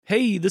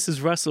Hey, this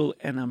is Russell,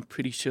 and I'm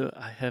pretty sure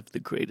I have the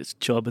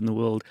greatest job in the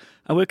world.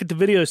 I work at the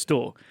video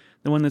store,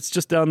 the one that's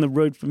just down the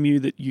road from you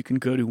that you can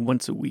go to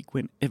once a week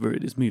whenever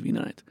it is movie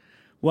night.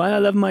 Why I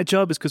love my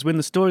job is because when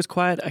the store is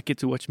quiet, I get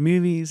to watch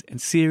movies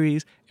and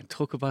series and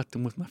talk about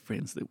them with my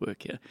friends that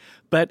work here.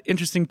 But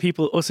interesting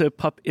people also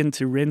pop in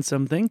to rent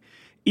something.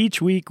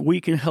 Each week,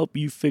 we can help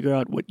you figure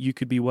out what you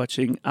could be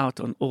watching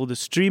out on all the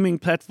streaming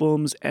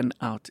platforms and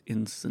out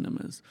in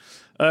cinemas.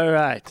 All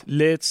right,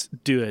 let's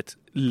do it.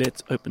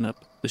 Let's open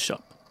up the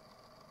shop.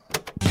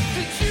 Did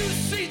you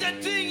see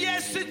that thing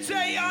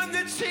yesterday on the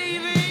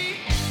TV?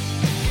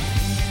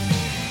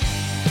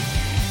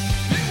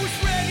 It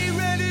was ready,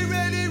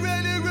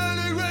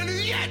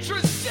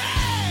 interesting!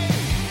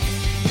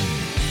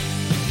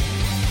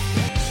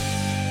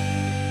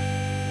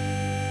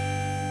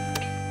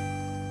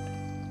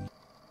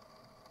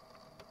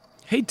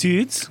 Hey,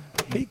 dudes.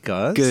 Hey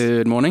guys.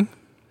 Good morning.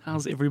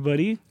 How's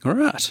everybody? All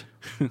right.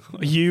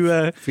 Are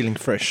you Feeling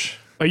fresh.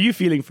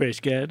 feeling fresh,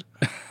 Gad?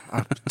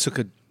 I took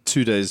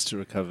 2 days to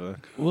recover.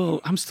 Well,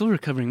 I'm still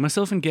recovering.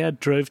 Myself and Gad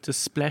drove to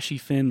Splashy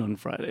Fen on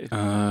Friday.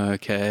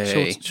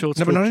 Okay. Short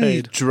No, but not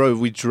only trade.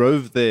 we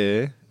drove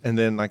there and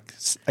then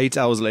 8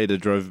 hours later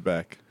drove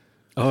back.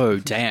 Oh,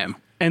 damn.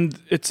 And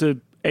it's a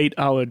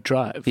 8-hour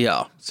drive.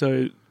 Yeah.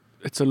 So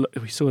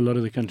we saw a lot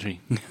of the country.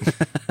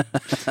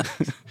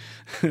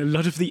 A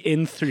lot of the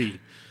N3.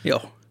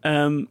 Yo.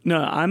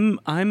 No,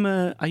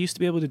 I used to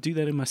be able to do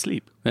that in my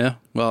sleep. Yeah.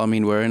 Well, I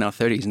mean, we're in our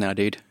 30s now,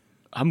 dude.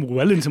 I'm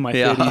well into my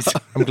Yeah. 30s.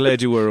 I'm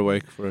glad you were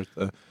awake for it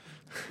though.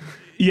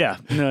 Yeah,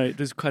 no, it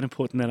was quite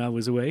important that I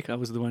was awake. I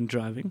was the one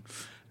driving.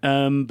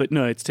 But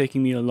no, it's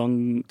taking me a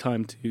long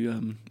time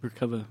to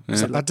recover. Yeah.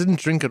 So I didn't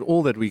drink at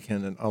all that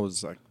weekend and I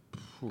was like,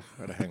 I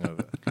had a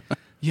hangover.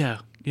 Yeah,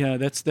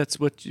 that's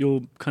what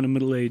your kind of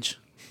middle age.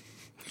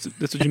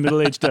 That's what your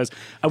middle age does.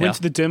 I went Yeah.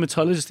 to the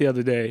dermatologist the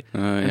other day,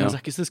 and I yeah. was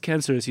like, "Is this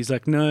cancerous?" He's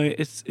like, "No,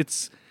 it's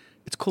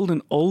called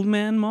an old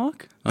man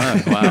mark." Oh,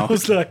 I wow.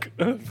 was like,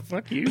 oh,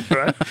 "Fuck you,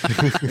 bro!"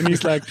 And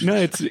he's like, "No,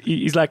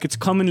 it's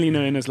commonly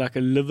known as like a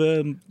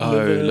liver spot.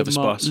 liver Liver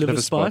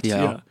spot." spot,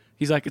 Yeah.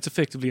 He's like, "It's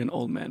effectively an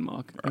old man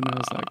mark," and I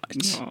was like,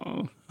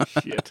 "Oh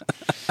shit."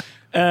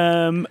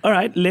 All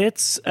right,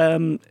 let's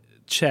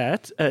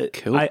chat.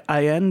 Cool.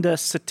 Ayanda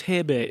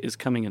Satebe is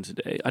coming in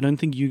today. I don't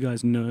think you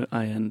guys know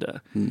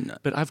Ayanda, No.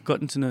 but I've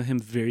gotten to know him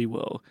very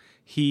well.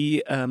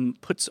 He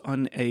puts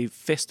on a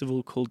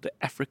festival called the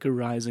Africa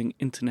Rising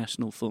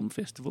International Film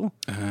Festival,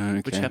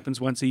 Okay. which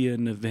happens once a year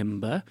in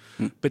November.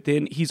 But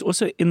then he's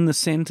also in the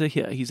center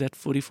here. He's at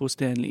 44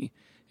 Stanley,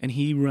 and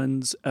he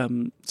runs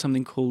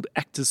something called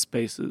Actors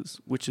Spaces,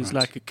 which is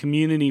like a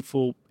community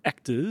for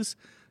actors.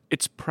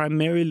 Its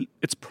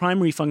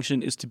primary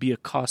function is to be a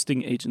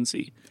casting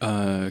agency.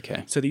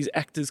 Okay. So these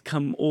actors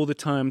come all the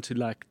time to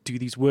like do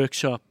these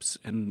workshops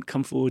and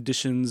come for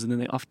auditions, and then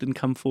they often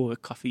come for a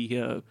coffee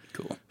here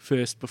Cool.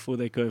 first before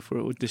they go for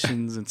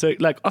auditions. And so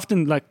like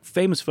often like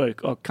famous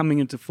folk are coming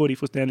into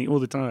 44 Stanley all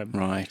the time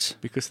Right.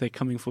 because they're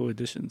coming for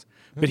auditions.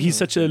 But he's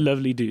such a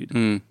lovely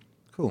dude.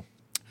 Cool.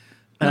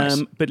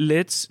 Nice. But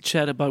let's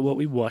chat about what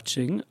we're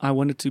watching. I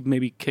wanted to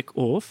maybe kick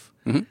off.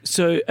 Mhm.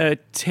 So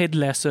Ted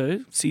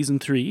Lasso season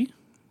 3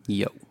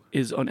 Yo.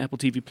 is on Apple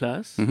TV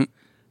Plus, Mhm.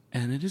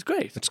 and it is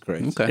great. It's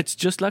great. Okay. It's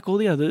just like all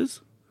the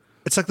others.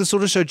 It's like the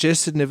sort of show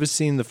Jess had never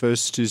seen the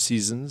first 2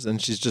 seasons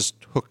and she's just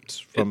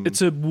hooked from...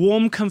 It's a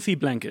warm, comfy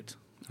blanket.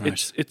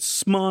 Right. It's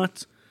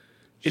smart.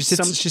 She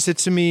It's she said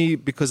to me,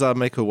 because I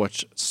make her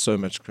watch so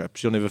much crap,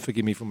 she'll never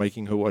forgive me for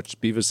making her watch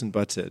Beavis and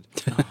Butthead.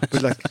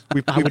 But like,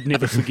 I would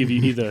never forgive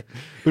you either.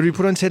 But we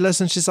put on Ted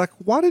Lasso and she's like,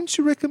 why didn't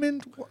you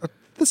recommend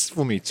this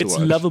for me to It's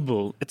watch?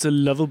 lovable. It's a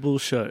lovable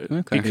show.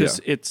 Okay.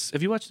 Because it's...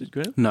 Have you watched it,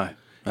 Graham? No,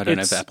 I don't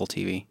It's- have Apple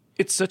TV.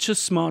 It's such a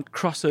smart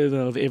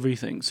crossover of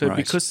everything. So Right.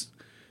 because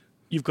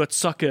you've got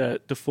soccer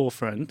at the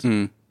forefront,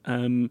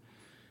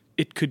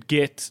 it could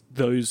get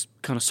those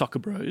kind of soccer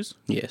bros.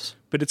 Yes.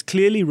 But it's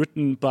clearly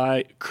written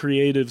by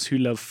creatives who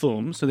love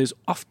film. So there's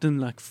often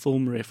like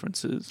film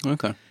references.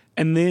 Okay.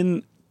 And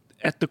then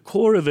at the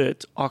core of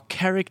it are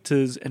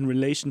characters and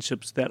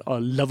relationships that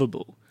are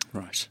lovable.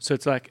 Right. So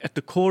it's like at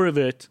the core of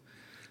it.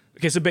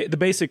 Okay, so the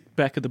basic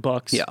back of the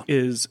box Yeah.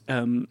 is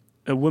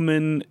a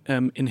woman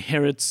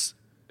inherits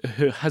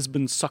her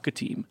husband's soccer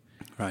team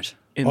Right.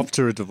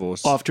 After a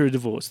divorce. after a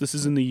divorce. This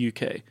is in the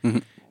UK. Mm-hmm.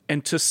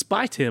 And to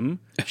spite him,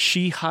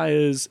 she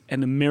hires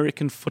an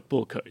American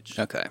football coach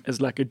Okay. as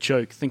like a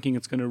joke, thinking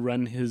it's going to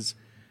run his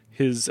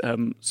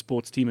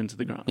sports team into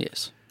the ground.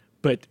 Yes.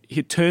 But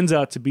it turns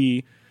out to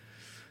be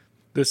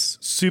this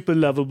super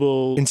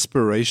lovable,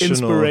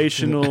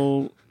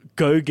 Inspirational.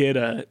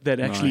 go-getter that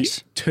actually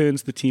Nice.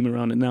 turns the team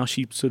around, and now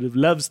she sort of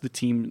loves the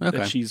team Okay.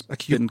 that she's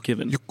Like been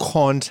given. You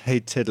can't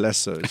hate Ted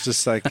Lasso. It's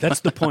just like... That's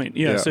the point.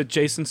 Yeah. Yeah. So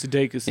Jason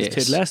Sudeikis is Yes.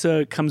 Ted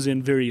Lasso, comes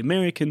in very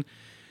American.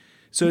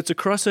 So it's a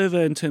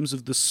crossover in terms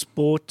of the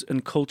sport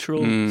and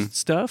cultural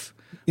stuff.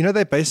 You know,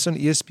 they're based on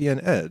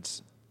ESPN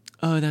ads.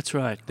 Oh, that's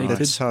right. They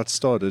That's how it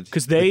started.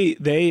 because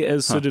they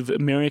as sort of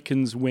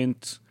Americans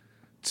went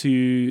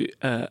to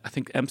I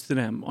think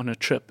Amsterdam on a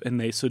trip, and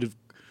they sort of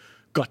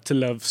got to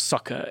love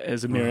soccer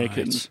as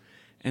Americans. Right.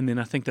 And then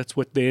I think that's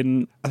what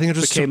then I think it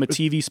was became to, a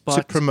TV to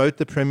spot. promote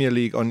the Premier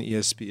League on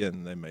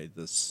ESPN. They made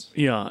this.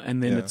 Yeah,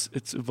 and then Yeah.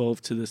 it's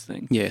evolved to this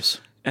thing.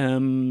 Yes.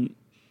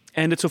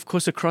 And it's of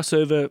course a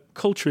crossover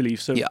culturally.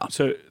 So Yeah.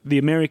 so the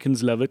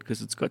Americans love it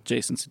because it's got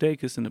Jason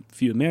Sudeikis and a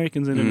few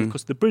Americans in it. And of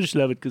course the British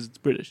love it because it's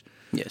British.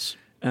 Yes.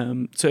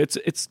 So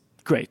it's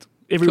great.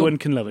 Everyone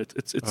can love it.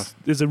 It's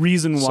there's a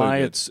reason so why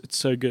good. it's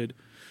so good.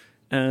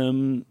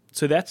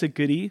 So that's a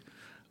goodie.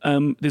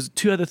 There's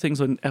two other things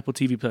on Apple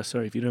TV Plus.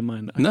 Sorry, if you don't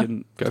mind, I No,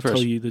 can go for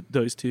tell it. you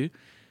those two.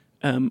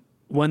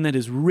 One that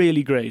is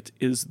really great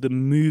is the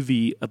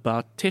movie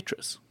about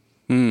Tetris.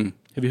 Mm.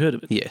 Have you heard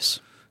of it? Yes.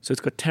 So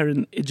it's got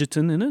Taron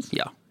Egerton in it,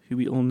 Yeah. who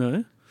we all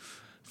know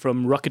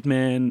from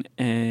Rocketman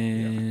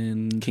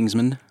and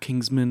Kingsman.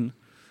 Kingsman.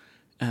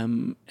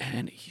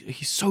 And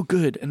he's so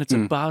good. And it's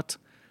about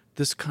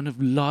this kind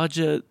of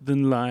larger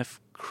than life,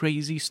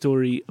 crazy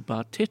story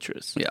about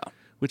Tetris, Yeah.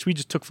 which we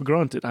just took for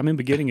granted. I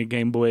remember getting a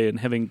Game Boy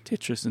and having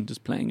Tetris and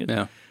just playing it.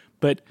 Yeah.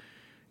 But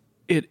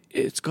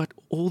it's got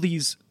all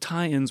these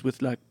tie-ins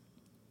with like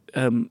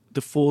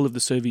the fall of the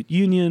Soviet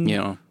Union,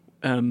 Yeah.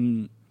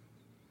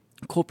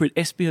 corporate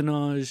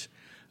espionage,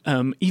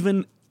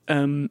 even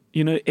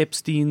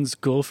Epstein's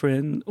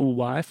girlfriend or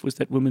wife was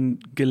that woman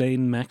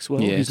Ghislaine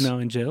Maxwell, Yes. who's now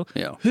in jail.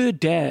 Yeah. Her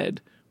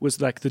dad was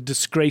like the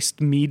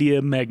disgraced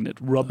media magnate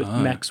Robert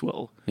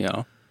Maxwell.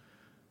 Yeah.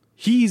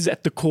 He's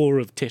at the core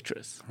of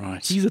Tetris.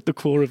 Right. He's at the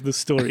core of the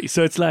story.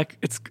 So it's like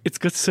it's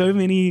got so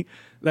many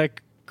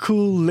like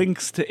cool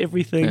links to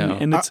everything, Yeah.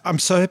 and it's I'm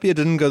so happy it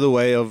didn't go the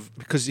way of,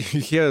 because you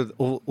hear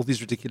all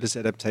these ridiculous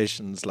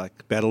adaptations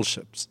like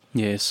Battleships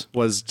Yes.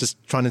 was just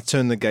trying to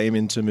turn the game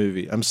into a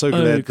movie. I'm so oh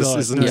glad this god,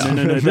 isn't.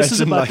 no. This is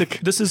Imagine, about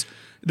like,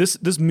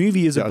 this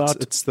movie is yeah,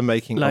 about it's the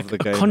making like of the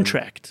a game.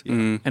 contract,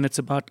 and it's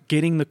about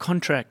getting the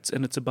contracts,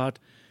 and it's about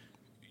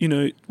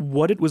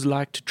what it was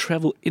like to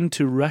travel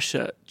into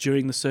Russia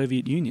during the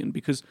Soviet Union.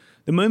 Because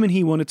the moment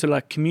he wanted to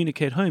like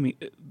communicate home,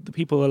 the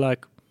people are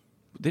like,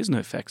 "There's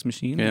no fax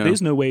machine. Yeah.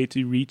 There's no way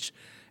to reach,"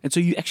 and so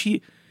you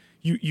actually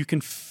you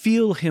can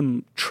feel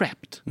him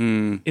trapped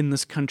in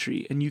this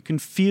country, and you can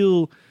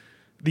feel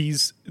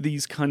these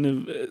kind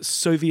of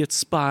Soviet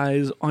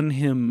spies on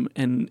him,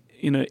 and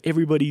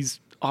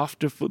everybody's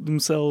after for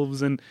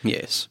themselves, and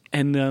Yes.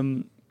 and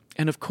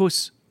of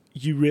course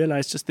you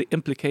realize just the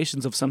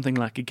implications of something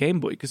like a Game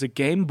Boy, because a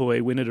Game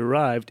Boy, when it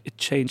arrived, it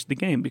changed the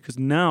game, because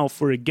now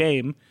for a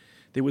game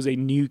there was a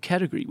new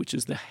category, which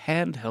is the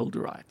handheld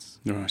rights.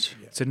 Right.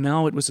 So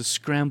now it was a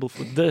scramble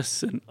for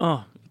this, and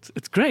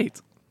it's great.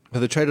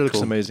 But the trailer looks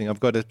Cool. amazing. I've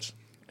got it.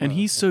 And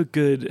he's so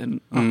good,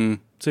 and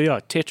so yeah,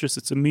 Tetris.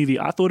 It's a movie.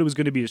 I thought it was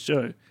going to be a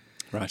show,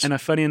 Right. and I,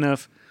 funny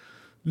enough,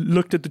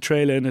 looked at the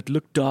trailer, and it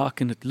looked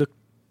dark, and it looked,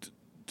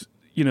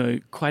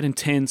 quite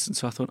intense. And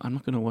so I thought, I'm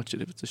not going to watch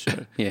it if it's a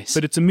show. Yes.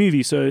 But it's a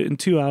movie, so in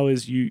 2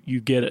 hours you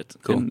get it.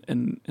 Cool.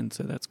 And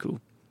so that's cool.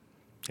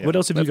 Yeah. What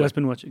else have you Lovely. guys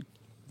been watching?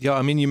 Yeah,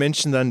 I mean, you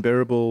mentioned the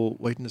unbearable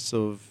weightness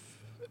of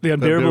The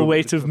Unbearable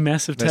Weight of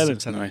Massive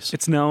Talent. Nice.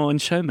 It's now on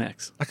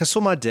Showmax. Like, I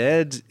saw my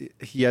dad,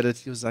 he had it,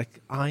 he was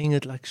like eyeing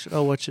it, like, should I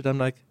watch it? I'm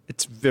like,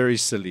 it's very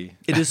silly.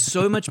 It is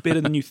so much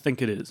better than you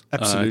think it is.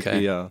 Absolutely,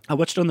 okay. yeah. I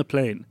watched it on the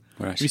plane.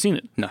 Right. Have you seen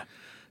it? No.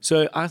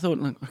 So I thought,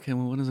 like, okay,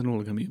 well, what is it all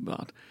going to be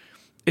about?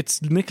 It's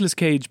Nicolas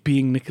Cage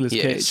being Nicolas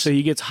Yes. Cage. So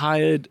he gets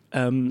hired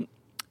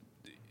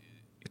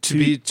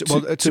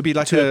to be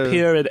like to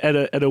appear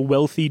at a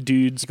wealthy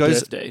dude's He goes-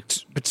 birthday.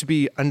 But to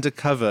be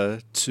undercover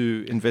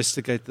to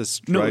investigate this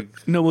drug.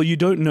 No, well, you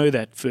don't know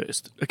that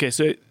first. Okay,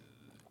 so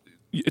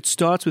it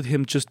starts with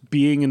him just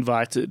being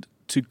invited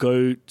to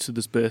go to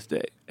this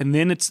birthday, and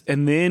then But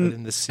in the and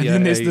then CIA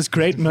there's this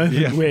great moment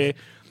Yeah. where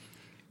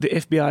the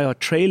FBI are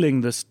trailing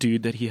this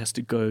dude that he has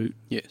to go,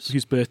 Yes.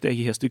 whose birthday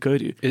he has to go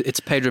to. It's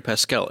Pedro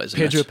Pascal, isn't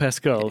it? Pedro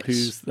Pascal, Yes.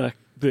 who's like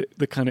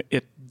the kind of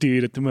it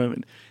dude at the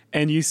moment.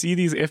 And you see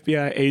these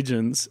FBI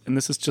agents, and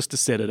this is just to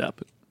set it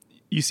up.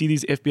 You see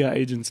these FBI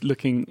agents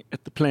looking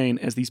at the plane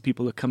as these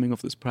people are coming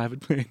off this private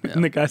plane.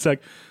 And the guy's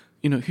like,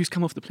 who's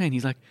come off the plane?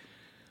 He's like,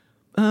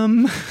 how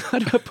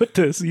do I put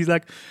this? He's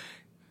like,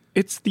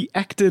 it's the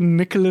actor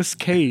Nicolas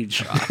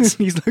Cage.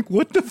 He's like,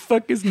 what the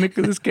fuck is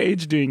Nicolas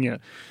Cage doing here?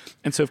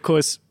 And so, of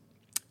course,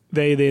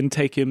 they then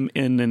take him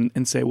in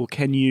and say, well,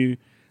 can you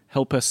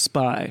help us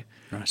spy?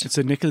 Right. And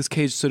so Nicolas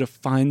Cage sort of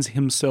finds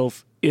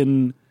himself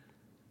in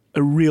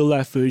a real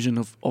life version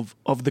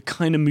of the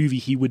kind of movie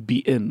he would be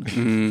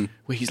in,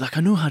 where he's like,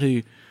 I know how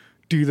to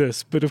do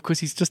this, but of course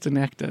he's just an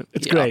actor.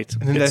 It's Yeah. great.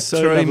 And then It's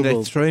so they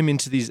lovable. throw him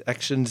into these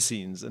action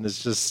scenes, and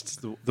it's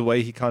just the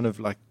way he kind of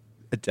like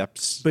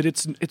adapts. But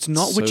it's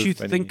not what So you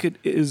funny. think it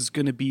is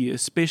going to be,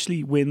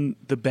 especially when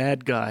the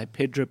bad guy,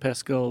 Pedro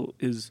Pascal,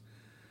 is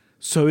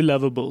so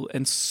lovable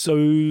and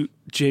so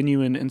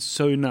genuine and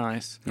so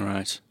nice.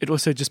 Right. It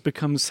also just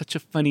becomes such a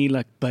funny,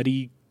 like,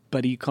 buddy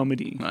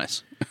comedy.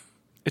 Nice.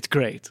 It's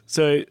great.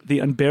 So The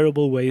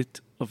Unbearable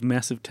Weight of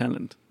Massive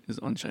Talent is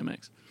on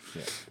Showmax.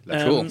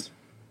 Yeah. Cool.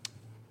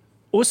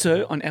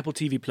 Also on Apple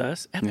TV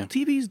Plus, Apple Yeah.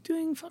 TV is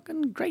doing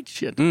fucking great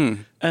shit.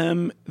 Mm.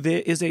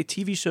 There is a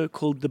TV show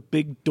called The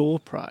Big Door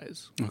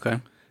Prize, Okay.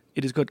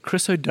 it has got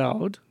Chris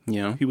O'Dowd,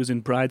 Yeah. who was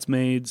in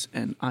Bridesmaids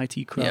and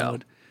IT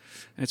Crowd.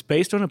 And it's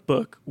based on a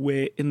book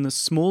where in the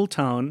small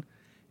town,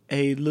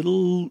 a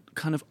little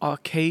kind of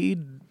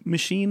arcade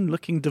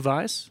machine-looking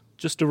device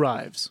just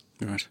arrives.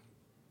 Right.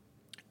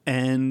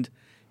 And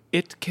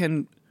it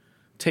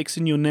takes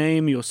in your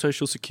name, your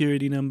social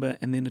security number,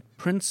 and then it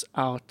prints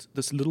out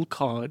this little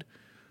card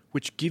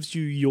which gives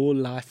you your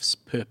life's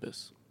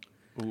purpose.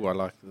 Ooh, I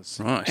like this.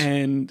 Right.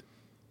 And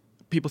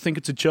people think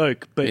it's a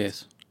joke, but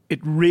Yes.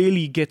 it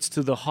really gets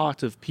to the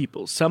heart of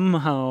people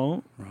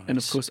somehow. Right. And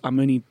of course, I'm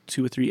only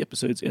 2 or 3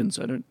 episodes in,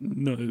 so I don't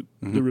know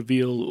the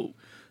reveal. Or,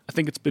 I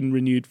think it's been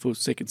renewed for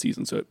second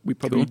season, so we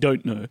probably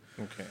don't know.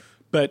 Okay.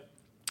 But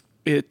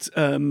it's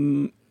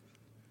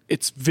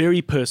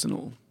very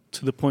personal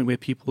to the point where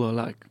people are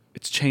like,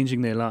 it's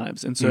changing their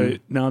lives. And so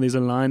now there's a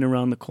line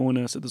around the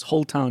corner, so this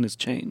whole town has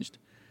changed.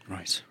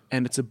 Right.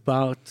 And it's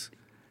about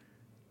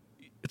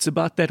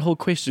that whole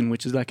question,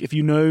 which is like, if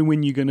you know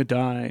when you're going to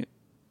die,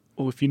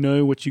 or if you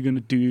know what you're going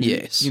to do,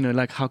 Yes. you know,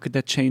 like how could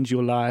that change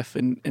your life?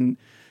 And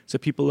so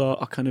people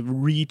are kind of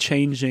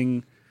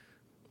re-changing,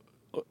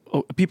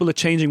 or people are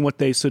changing what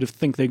they sort of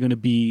think they're going to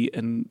be,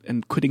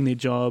 and quitting their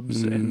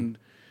jobs, and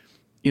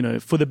you know,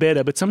 for the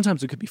better, but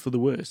sometimes it could be for the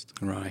worst.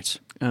 Right.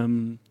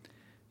 And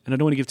I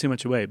don't want to give too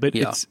much away, but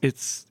Yeah.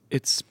 it's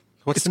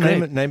What's it's the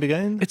great. name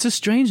again? It's a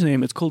strange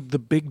name. It's called the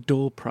Big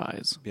Door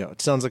Prize. Yeah,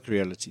 it sounds like a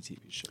reality TV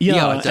show.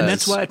 Yeah, it and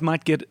that's does. why it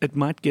might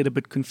get a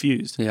bit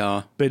confused.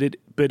 Yeah. But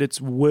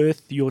it's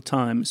worth your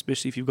time,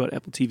 especially if you've got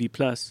Apple TV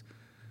Plus,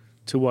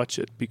 to watch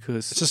it,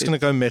 because It's just going to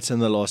go meta in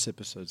the last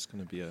episode. It's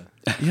going to be a...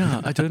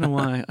 Yeah, I don't know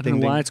why. I don't Ding,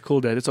 know why ding. it's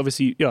called that. It's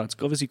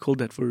obviously called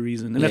that for a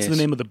reason, and that's the Yes.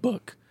 name of the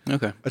book.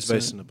 Okay. It's So-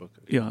 based on a book.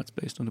 Yeah, it's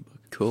based on a book.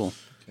 Cool.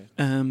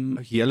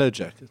 Yellow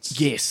Jackets.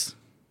 Yes,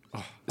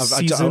 I've-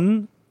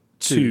 season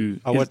 2.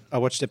 I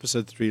watched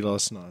episode 3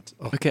 last night.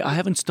 Oh, Okay, I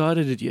haven't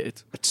started it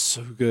yet. it's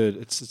so good.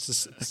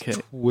 It's Okay.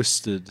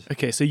 twisted.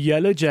 Okay, so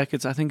Yellow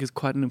Jackets, I think, is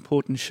quite an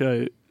important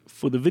show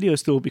for the video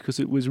store, because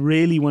it was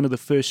really one of the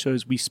first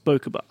shows we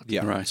spoke about.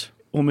 Yeah. Right.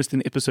 Almost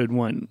in episode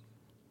 1,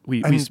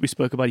 we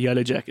spoke about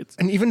Yellow Jackets.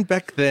 And even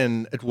back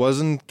then, it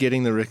wasn't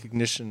getting the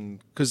recognition,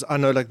 because I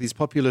know like these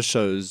popular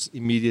shows,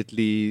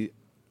 immediately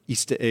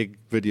Easter egg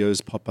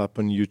videos pop up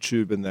on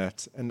YouTube and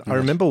that. And I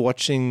remember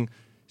watching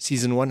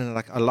season 1 and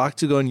I like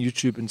to go on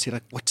YouTube and see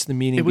like, what's the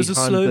meaning It was a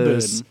behind slow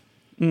this?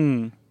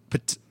 burn.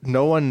 But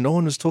no one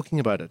was talking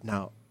about it.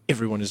 Now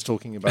everyone is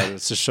talking about it.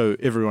 It's a show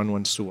everyone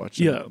wants to watch.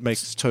 Yeah. It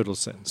makes total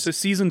sense. So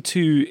season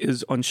 2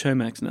 is on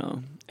Showmax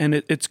now, and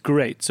it's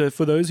great. So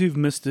for those who've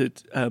missed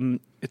it,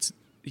 it's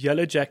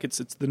Yellow Jackets.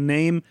 It's the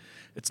name.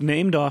 It's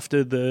named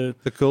after the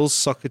girls'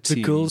 soccer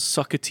team. girls'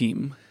 soccer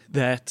team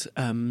that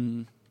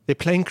Their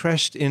plane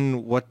crashed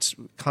in what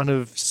kind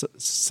of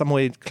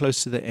somewhere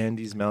close to the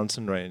Andes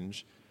mountain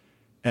range.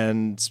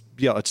 And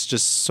yeah, it's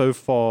just so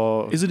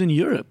far. is it in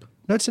Europe?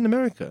 No, it's in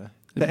America.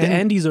 The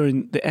Andes are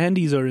in. The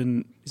Andes are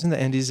in. Isn't the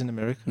Andes in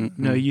America?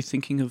 No, you're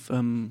thinking of I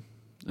don't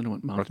know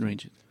what mountain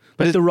range it is.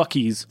 But But the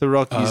Rockies. The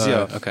Rockies,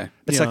 yeah. Okay.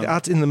 It's Yeah. like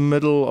out in the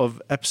middle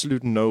of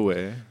absolute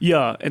nowhere.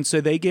 Yeah, and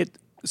so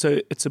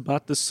it's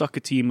about this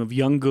soccer team of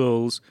young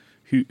girls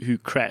who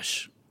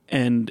crash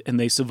and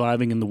they're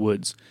surviving in the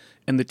woods.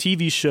 And the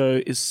TV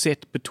show is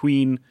set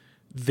between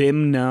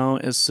them now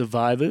as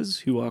survivors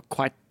who are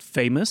quite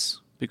famous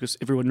because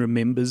everyone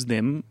remembers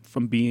them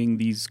from being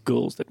these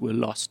girls that were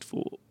lost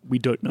for we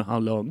don't know how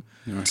long.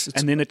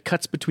 And then it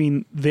cuts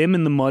between them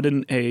in the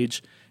modern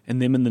age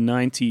and them in the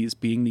 90s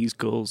being these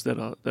girls that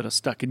are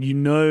stuck. And you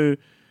know,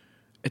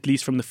 at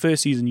least from the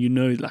first season, you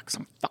know, like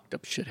some fucked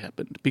up shit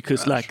happened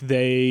because like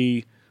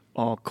they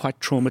are quite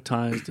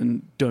traumatized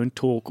and don't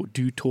talk or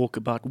do talk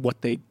about what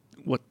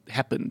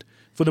happened.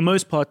 For the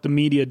most part, the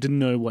media didn't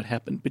know what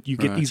happened, but you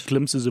get these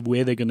glimpses of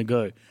where they're going to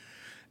go.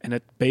 And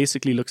it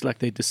basically looks like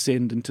they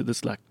descend into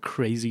this like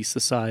crazy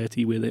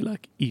society where they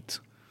like eat.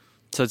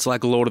 So it's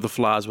like Lord of the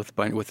Flies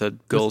with a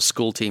girls'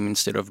 school team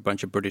instead of a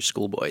bunch of British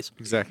schoolboys.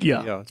 Exactly.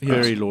 Yeah. It's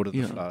very Lord of the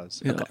Yeah.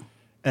 Flies. Yeah.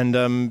 And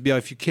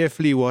if you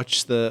carefully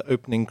watch the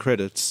opening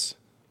credits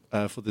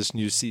for this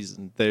new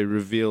season, they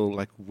reveal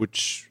like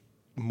which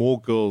more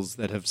girls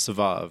that have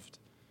survived,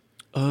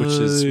 which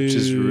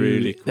is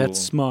really cool. That's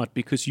smart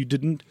because you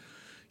didn't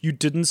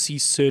see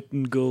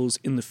certain girls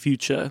in the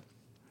future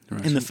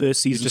in the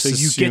first season, just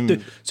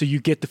so you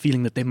get the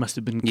feeling that they must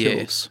have been killed,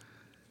 Yes.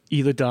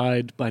 either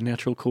died by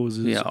natural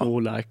causes Yeah. or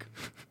like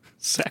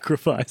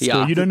sacrificed.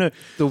 Yeah. Or you don't know.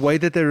 The way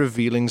that they're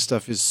revealing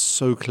stuff is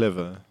so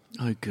clever,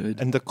 Oh, good.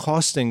 and the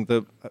casting,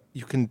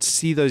 you can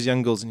see those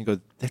young girls, and you go,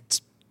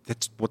 "That's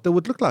what they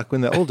would look like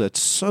when they're older."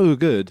 It's so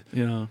good.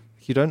 Yeah.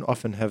 You don't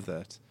often have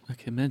that.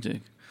 Okay,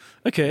 magic.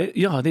 Okay,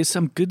 yeah, there's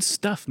some good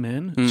stuff,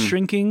 man.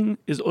 Shrinking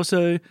is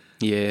also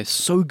Yes.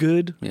 so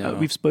good. Yeah.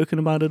 We've spoken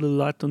about it a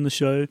lot on the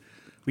show.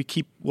 We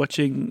keep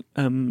watching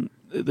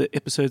the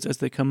episodes as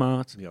they come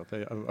out. Yeah,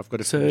 I've got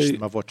to So- finish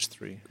them. I've watched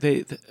 3.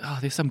 There's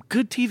some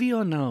good TV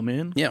on now,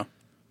 man. Yeah.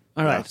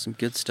 All right. Some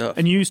good stuff.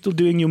 And you still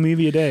doing your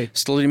movie a day?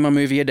 Still doing my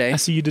movie a day. I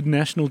see you did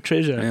National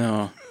Treasure.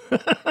 Yeah.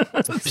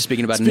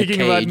 Speaking about Speaking Nick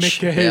Cage. about Nick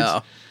Cage. Yeah.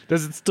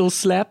 Does it still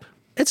slap?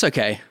 It's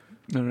okay.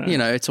 All right. You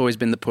know, it's always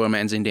been the poor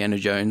man's Indiana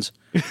Jones.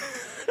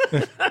 We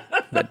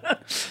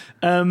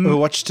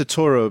watched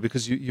Totoro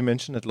because you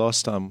mentioned it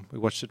last time. We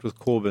watched it with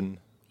Corbin,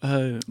 My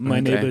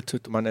Okay. neighbor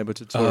Totoro. my neighbor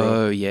Totoro.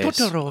 Oh, yes.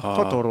 Totoro.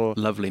 Oh, Totoro.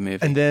 Lovely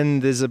movie. And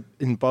then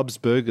in Bob's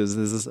Burgers,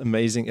 there's this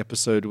amazing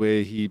episode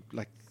where he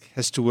like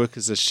has to work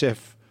as a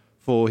chef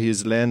for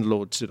his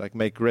landlord to like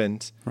make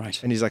rent.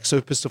 Right. And he's like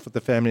so pissed off with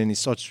the family, and he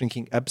starts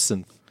drinking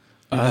absinthe.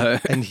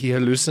 And he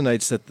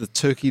hallucinates that the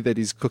turkey that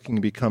he's cooking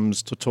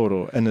becomes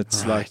Totoro, and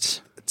it's like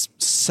Right. it's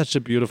such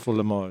a beautiful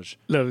homage.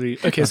 Lovely.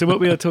 Okay, so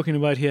what we are talking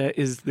about here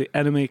is the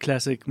anime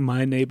classic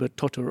My Neighbor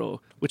Totoro,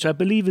 which I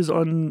believe is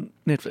on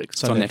Netflix.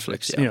 It's on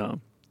Netflix, yeah. Yeah,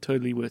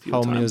 totally worth your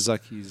Hayao time.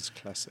 Miyazaki's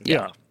classic.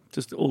 Yeah,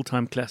 just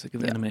all-time classic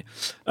of anime.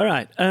 All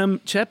right,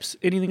 chaps,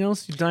 anything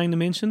else you're dying to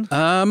mention?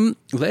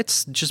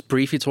 Let's just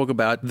briefly talk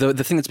about the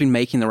thing that's been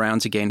making the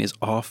rounds again is,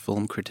 are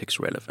film critics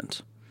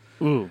relevant?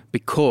 Ooh,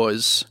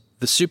 Because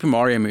the Super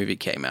Mario movie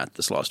came out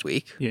this last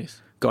week, yes.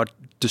 got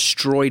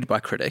destroyed by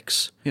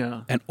critics,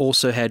 Yeah. and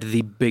also had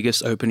the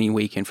biggest opening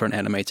weekend for an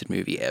animated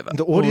movie ever.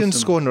 The audience Awesome.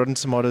 score on Rotten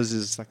Tomatoes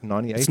is like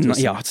 98. It's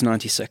it's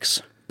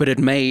 96. But it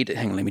made,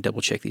 hang on, let me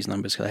double check these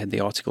numbers because I had the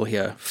article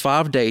here.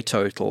 5-day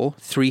total,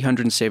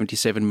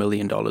 $377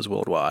 million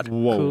worldwide.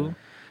 Whoa. Cool.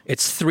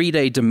 It's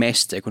 3-day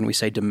domestic. When we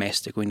say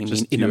domestic, we mean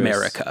Just in US.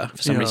 America.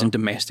 For some Yeah. reason,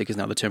 domestic is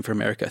now the term for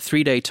America.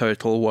 3-day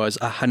total was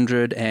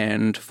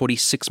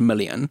 146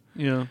 million,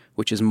 Yeah.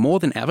 which is more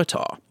than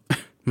Avatar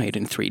made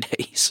in 3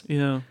 days.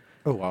 Yeah.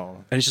 Oh,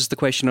 wow. And it's just the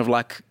question of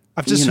like,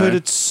 I've just you know, heard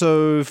it's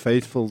so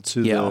faithful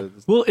to Yeah.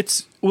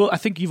 Well, I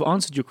think you've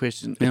answered your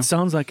question. Yeah. It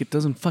sounds like it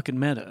doesn't fucking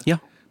matter. Yeah.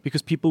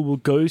 Because people will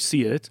go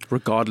see it.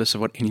 regardless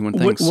of what anyone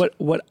thinks.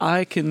 What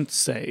I can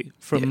say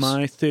from Yes.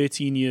 my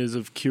 13 years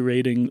of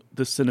curating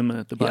the cinema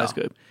at the Yeah.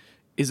 Bioscope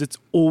is it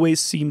always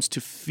seems to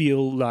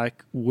feel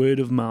like word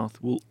of mouth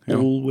will Yeah.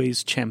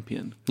 always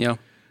champion. Yeah.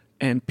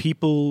 And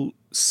people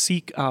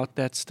seek out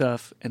that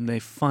stuff and they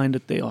find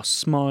that they are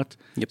smart.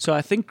 Yep. So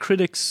I think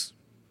critics,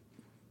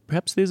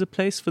 perhaps there's a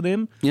place for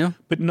them, Yeah.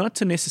 but not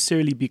to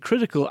necessarily be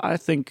critical. I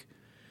think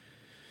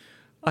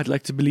I'd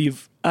like to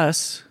believe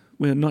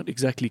we're not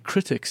exactly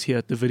critics here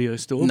at the video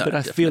store, No, but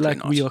I feel like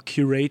definitely we not. are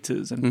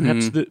curators, and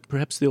Mhm.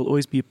 perhaps there'll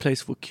always be a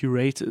place for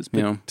curators.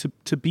 But Yeah.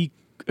 to be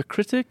a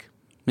critic,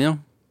 Yeah.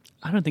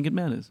 I don't think it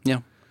matters.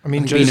 Yeah. I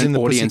mean, Being Joe's in an the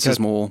audience Pussycat- is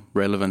more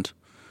relevant.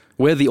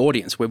 We're the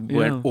audience. We're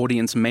Yeah.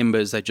 audience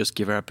members that just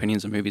give our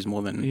opinions on movies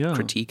more than Yeah.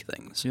 critique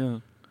things.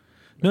 Yeah.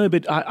 No,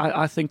 but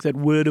I think that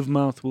word of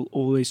mouth will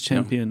always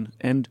champion,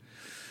 and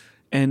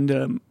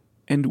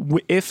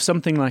if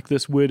something like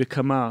this were to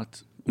come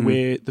out,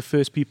 where the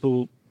first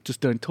people just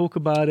don't talk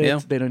about it, Yeah.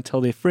 they don't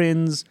tell their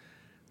friends,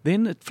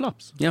 then it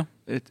flops. Yeah.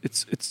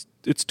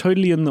 It's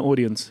totally in the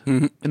audience,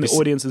 in the Yes.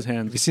 audience's Have you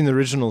hands. seen the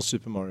original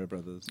Super Mario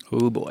Brothers?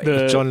 Oh boy.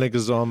 The- John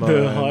Leguizamo.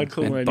 The and-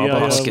 hardcore and one, Bob yeah, yeah,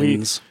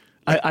 Hoskins.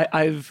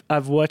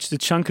 I've watched a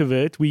chunk of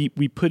it. We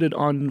put it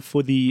on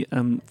for the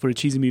for a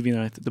cheesy movie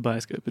night at the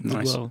Bioscope as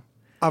Nice. well.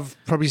 I've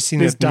probably seen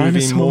There's that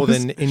movie more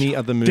dinosaurs. than any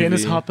other movie.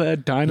 Dennis Hopper,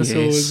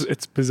 dinosaurs. Yes.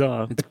 It's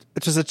bizarre.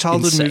 It was a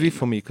childhood Insane. movie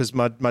for me because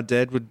my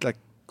dad would like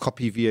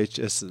copy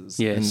VHSs.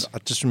 Yes. And I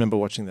just remember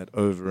watching that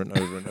over and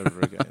over and over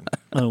again.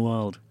 Oh,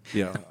 wild.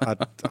 Yeah. I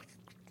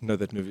know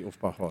that movie off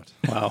by heart.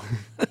 Wow.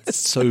 It's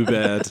so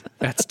bad.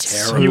 That's So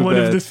terrible. You're one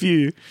of bad. the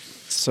few.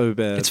 So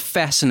bad. It's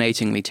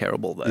fascinatingly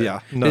terrible, though.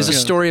 Yeah, no. There's a Yeah.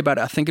 story about,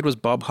 I think it was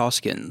Bob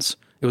Hoskins.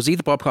 It was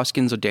either Bob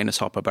Hoskins or Dennis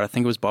Hopper, but I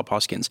think it was Bob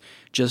Hoskins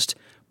just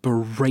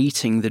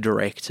berating the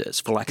directors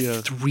for like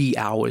Yeah. 3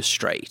 hours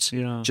straight.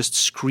 Yeah. Just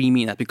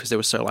screaming at because they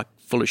were so like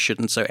full of shit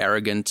and so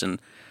arrogant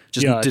and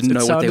just Yeah, didn't it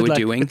know what they sounded were like,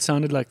 doing. It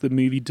sounded like the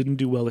movie didn't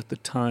do well at the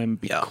time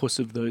Yeah. because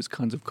of those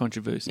kinds of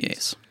controversies.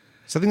 Yes.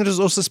 So I think it was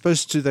also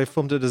supposed to, they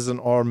filmed it as an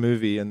R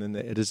movie and then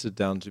they edited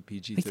down to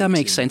PG. I think that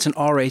makes sense. An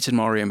R-rated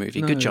Mario movie.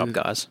 No, Good job,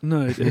 guys.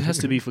 No, it has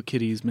to be for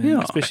kiddies, man.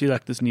 Yeah. Especially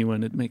like this new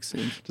one. It makes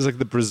sense. Just like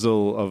the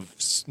Brazil of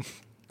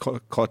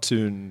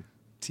cartoon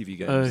TV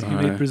games. Who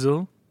made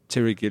Brazil?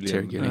 Terry Gilliam.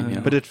 Terry Gilliam, yeah.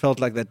 But it felt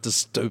like that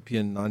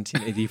dystopian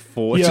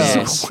 1984. Yeah. Just,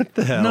 Yes. what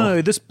the hell?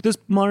 No, this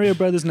Mario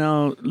Brothers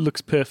now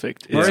looks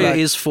perfect. It's Mario like-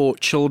 is for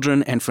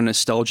children and for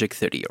nostalgic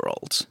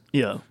 30-year-olds.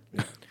 Yeah.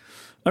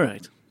 All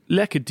right.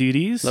 Lekker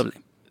duties. Lovely.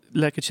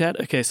 Lekker chat.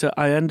 Okay, so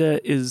Ayanda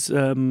is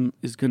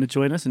going to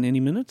join us in any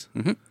minute.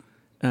 Mhm.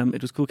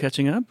 It was cool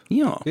catching up.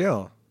 Yeah.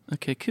 Yeah.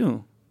 Okay,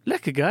 cool.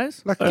 Lekker,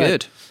 guys. Lekker. All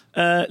right.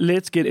 Good.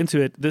 Let's get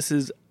into it. This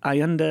is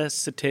Ayanda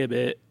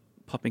Satebe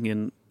popping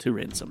in to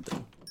rent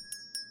something.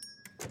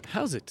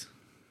 How's it?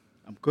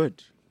 I'm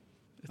good.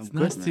 It's I'm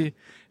nice good, to man.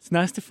 it's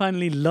nice to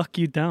finally lock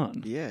you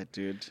down Yeah,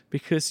 dude.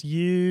 because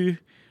you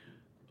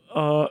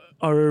are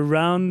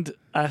around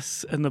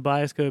us and the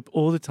Bioscope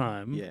all the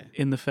time. Yeah.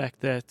 In the fact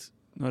that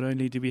not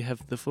only do we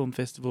have the film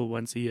festival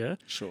once a year,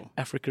 Sure.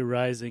 Africa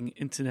Rising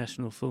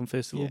International Film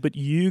Festival, Yeah. but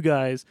you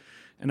guys,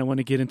 and I want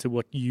to get into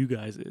what you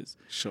guys is,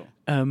 Sure.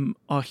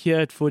 are here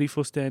at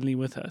 44 Stanley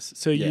with us.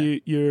 So Yeah.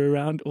 you're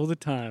around all the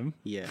time.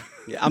 Yeah.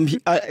 Yeah.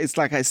 It's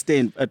like I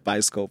stay at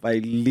Bioscope. I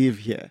live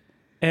here.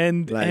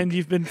 And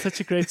you've been such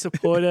a great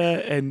supporter.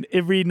 And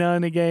every now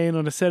and again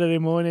on a Saturday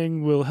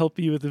morning, we'll help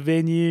you with the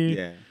venue.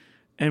 Yeah.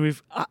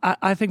 And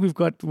I think we've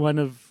got one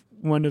of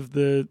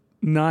the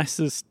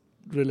nicest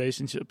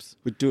relationships.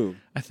 We do.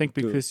 I think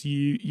because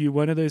you're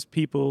one of those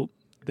people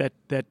that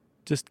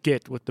just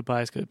get what the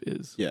Bioscope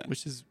is. Yeah.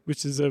 Which is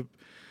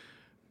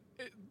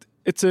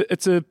it's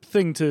a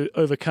thing to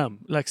overcome.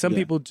 Like some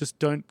people just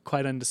don't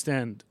quite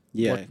understand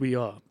what we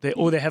are.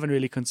 They haven't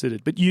really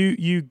considered. But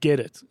you get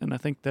it, and I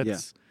think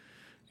that's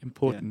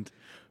important.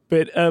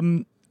 But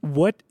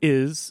what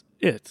is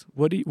it?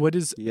 What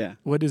is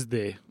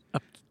there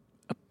up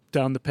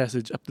down the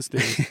passage, up the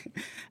stairs?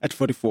 At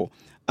 44.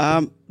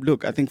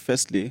 Look, I think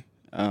firstly,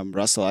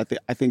 Russell,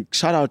 I think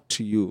shout out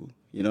to you.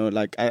 You know,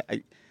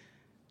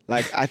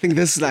 I think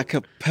this is like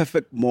a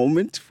perfect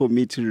moment for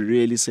me to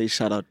really say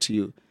shout out to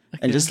you.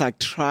 And just like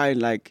try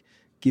and like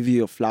give you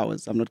your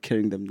flowers. I'm not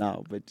carrying them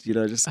now, but you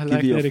know, just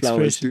give you your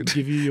flowers, dude.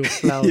 Give you your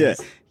flowers.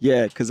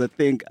 yeah. Because I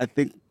think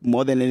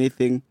more than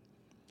anything,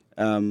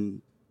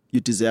 you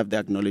deserve the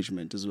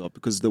acknowledgement as well,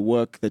 because the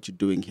work that you're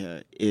doing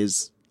here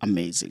is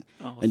amazing,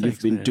 and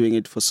you've been doing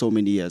it for so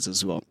many years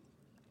as well.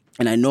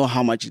 And I know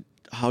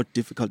how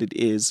difficult it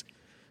is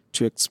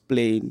to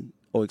explain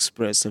or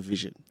express a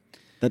vision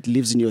that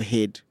lives in your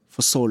head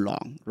for so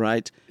long,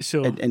 right?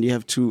 Sure. And you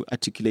have to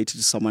articulate it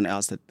to someone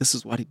else that this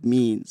is what it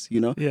means,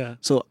 you know? Yeah.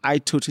 So I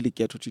totally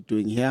get what you're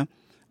doing here.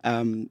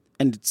 And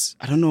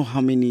I don't know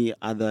how many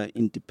other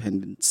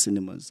independent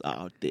cinemas are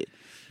out there,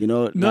 you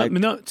know?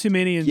 Not too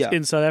many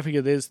in South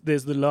Africa. There's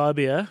the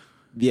Labia,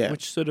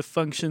 which sort of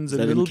functions a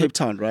little in Cape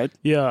Town, right?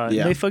 Yeah.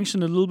 They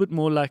function a little bit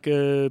more like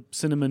a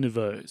Cinema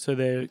Nouveau. So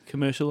they're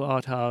commercial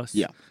art house.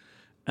 Yeah.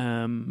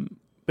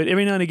 But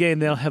every now and again,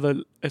 they'll have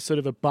a sort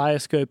of a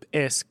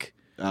Bioscope-esque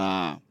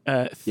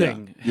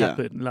thing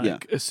happen,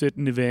 like a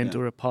certain event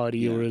or a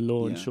party or a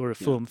launch or a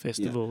film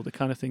festival, the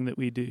kind of thing that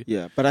we do.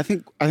 Yeah, but I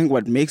think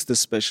what makes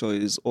this special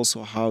is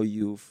also how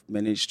you've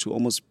managed to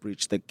almost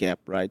bridge the gap,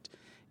 right?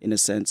 In a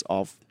sense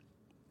of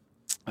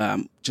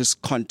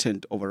just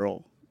content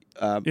overall.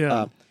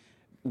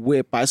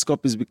 Where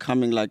Bioscope is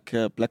becoming like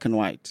black and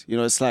white. You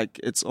know,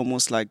 it's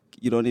almost like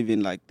you don't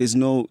even like, because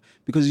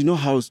you know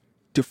how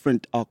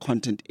different our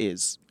content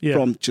is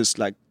from just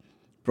like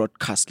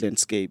broadcast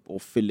landscape or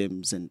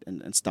films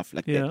and stuff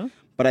like that.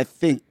 But I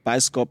think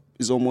Bioscope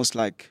is almost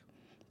like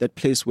that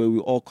place where we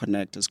all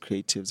connect as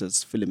creatives,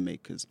 as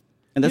filmmakers.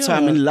 And that's why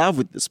I'm in love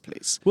with this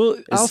place. Well,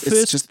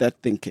 it's just that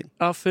thinking.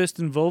 Our first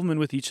involvement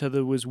with each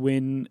other was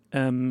when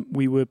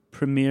we were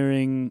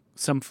premiering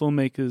some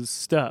filmmakers'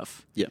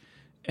 stuff. Yeah.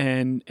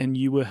 And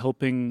you were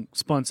helping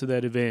sponsor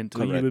that event,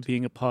 or you were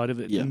being a part of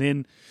it. Yeah.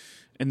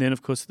 And then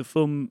of course the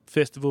film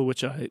festival,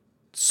 which I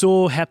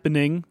saw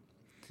happening.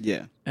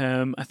 Yeah.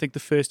 I think the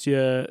first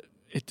year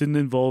it didn't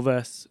involve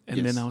us,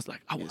 and then I was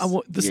like,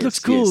 this looks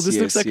cool. Yes, this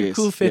looks like a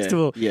cool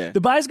festival. Yeah. The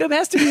Bioscope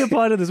has to be a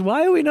part of this.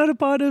 Why are we not a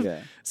part of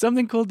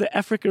something called the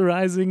Africa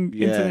Rising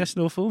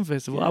International Film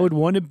Festival? I would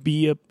want to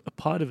be a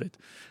part of it.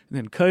 And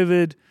then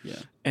COVID,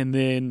 and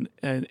then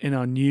in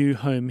our new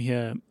home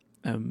here,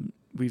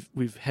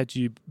 we've had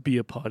you be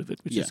a part of it,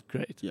 which is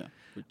great. Yeah.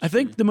 I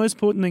think the most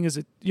important thing is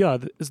that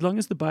as long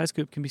as the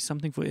Bioscope can be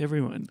something for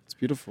everyone. It's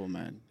beautiful,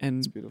 man.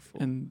 It's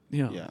beautiful. And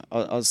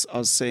I was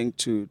saying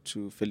to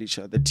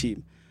Felicia, the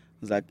team, I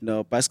was like,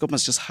 no, Bioscope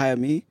must just hire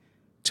me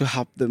to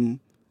help them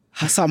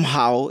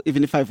somehow,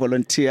 even if I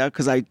volunteer,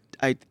 because I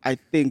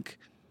think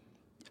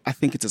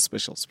it's a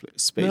special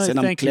space, and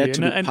I'm glad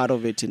to be part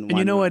of it. And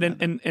you know what?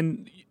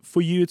 And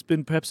for you, it's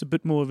been perhaps a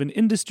bit more of an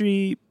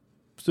industry,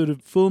 sort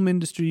of film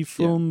industry,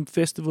 film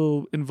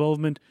festival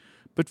involvement.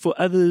 But for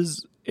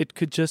others, it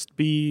could just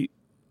be,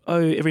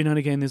 every now and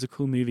again there's a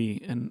cool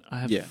movie and I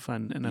have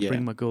fun and I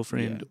bring my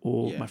girlfriend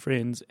or my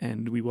friends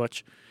and we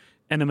watch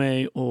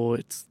anime, or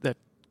it's that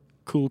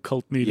cool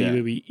cult movie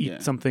where we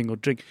eat something or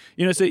drink.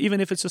 You know, so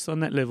even if it's just on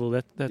that level,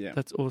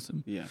 that's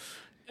awesome. Yeah.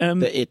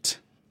 The It.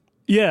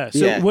 Yeah.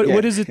 So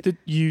what is it that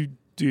you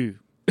do?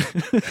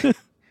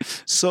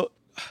 So,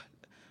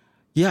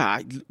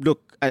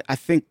 look, I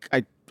think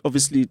I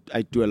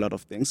do a lot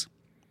of things.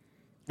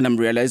 And I'm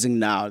realizing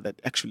now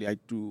that actually I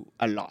do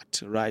a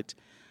lot, right?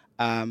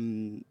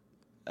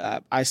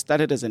 I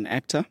started as an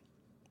actor.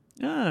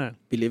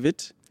 Believe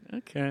it.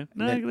 Okay.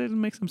 No, that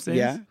makes some sense.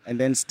 Yeah. And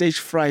then stage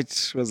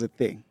fright was a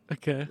thing.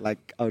 Okay.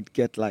 Like I would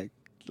get like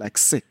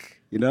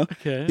sick, you know?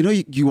 Okay. You know,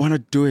 you want to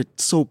do it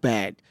so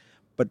bad,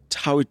 but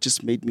how it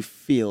just made me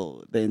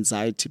feel, the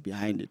anxiety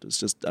behind it was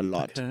just a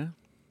lot. Okay.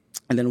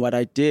 And then what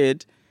I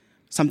did,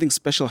 something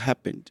special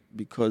happened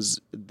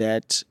because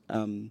that...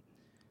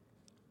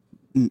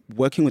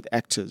 working with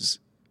actors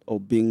or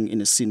being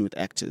in a scene with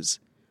actors,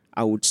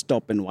 I would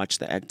stop and watch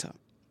the actor.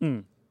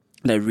 And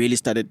I really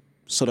started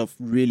sort of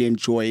really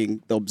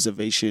enjoying the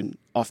observation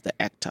of the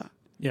actor.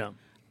 Yeah.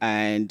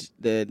 And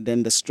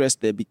then the stress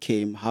there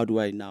became, how do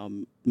I now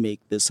make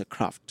this a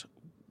craft?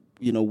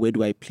 You know, where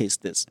do I place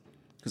this?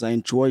 Because I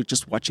enjoy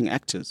just watching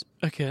actors.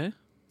 Okay.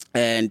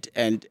 And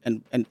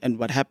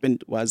what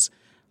happened was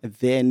I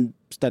then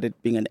started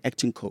being an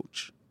acting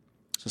coach.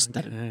 So I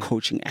started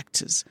coaching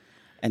actors.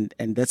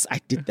 and that's I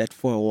did that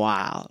for a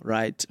while,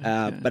 right?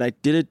 But I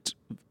did it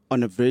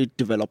on a very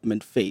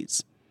development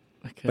phase.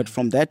 Okay. But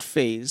from that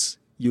phase,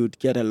 you'd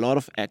get a lot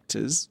of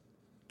actors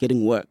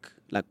getting work,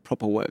 like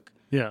proper work.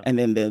 Yeah. And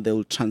then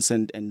they'll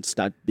transcend and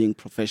start being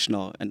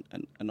professional and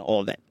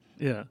all that.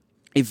 Yeah.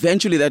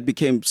 Eventually, that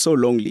became so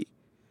lonely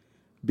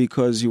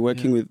because you're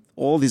working with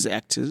all these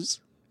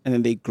actors, and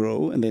then they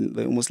grow, and then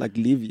they almost like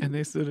leave you. And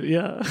they sort of,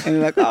 yeah. And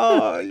you're like,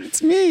 oh,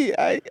 it's me.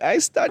 I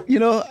start,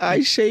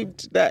 I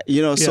shaped that,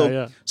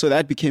 so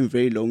that became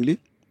very lonely.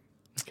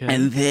 Okay.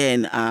 And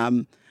then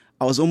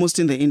I was almost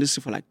in the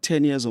industry for like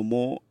 10 years or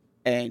more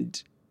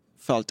and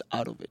felt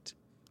out of it.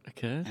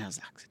 Okay. And I was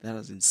like, that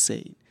was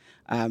insane.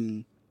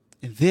 And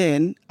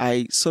then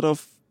I sort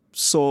of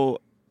saw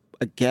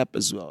a gap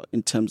as well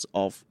in terms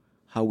of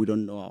how we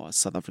don't know our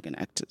South African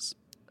actors.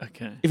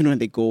 Okay. Even when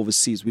they go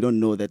overseas, we don't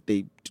know that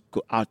they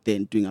go out there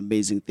and doing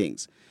amazing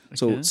things.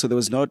 Okay. So there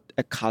was not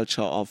a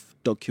culture of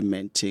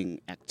documenting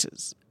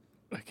actors.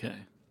 Okay.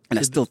 And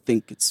I still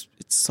think it's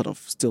sort of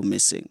still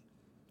missing.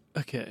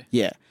 Okay.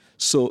 Yeah.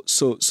 So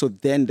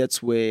then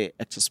that's where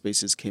Actor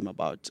Spaces came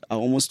about. I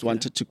almost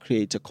wanted to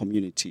create a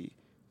community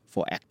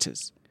for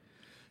actors.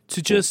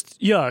 To just,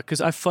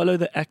 because I follow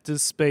the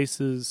Actors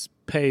Spaces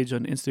page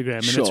on Instagram,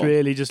 and it's Sure.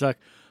 really just like,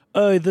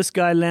 oh, this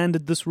guy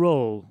landed this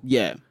role,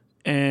 Yeah.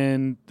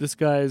 and this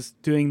guy's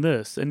doing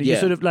this. And you Yeah.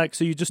 sort of like,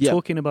 so you're just Yeah.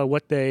 talking about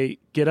what they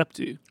get up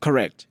to.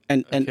 Correct.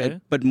 Okay.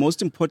 But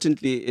most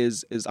importantly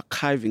is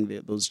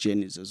archiving those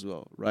journeys as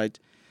well, right?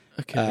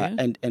 Okay.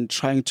 And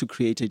trying to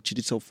create a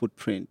digital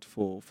footprint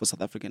for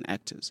South African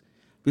actors.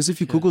 Because if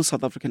you Google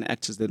South African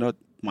actors, they're not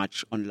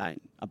much online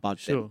about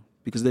Sure. them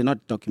because they're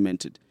not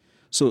documented.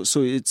 So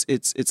it's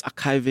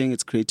archiving,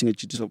 it's creating a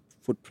digital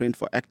footprint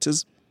for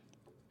actors,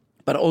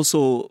 but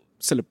also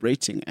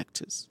celebrating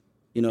actors.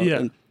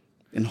 Yeah.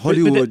 In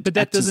Hollywood, but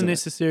that actors doesn't are-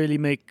 necessarily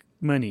make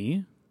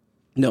money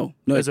No,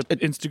 as an it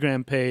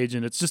Instagram page,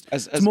 and it's just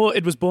As- it's more.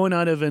 It was born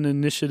out of an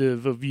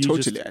initiative of you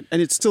totally, just,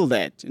 and it's still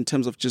that in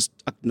terms of just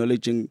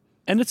acknowledging.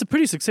 and it's a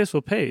pretty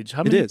successful page.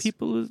 How It many is.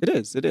 people? It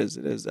is.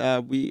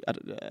 We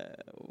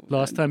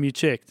Last time you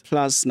checked,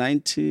 plus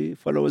 90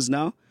 followers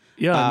now.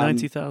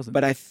 90,000.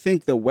 But I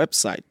think the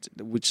website,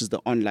 which is the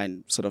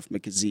online sort of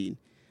magazine,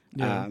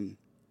 Yeah.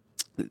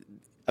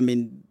 I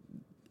mean,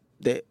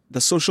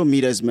 the social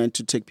media is meant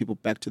to take people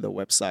back to the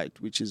website,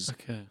 which is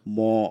Okay.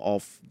 more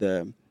of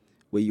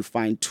where you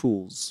find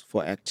tools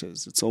for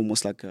actors. It's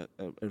almost like a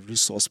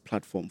resource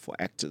platform for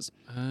actors.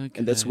 Okay.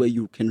 And that's where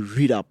you can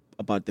read up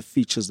about the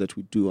features that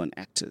we do on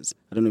actors.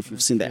 I don't know if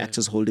you've seen the Okay.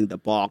 actors holding the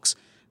box.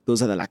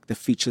 Those are the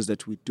features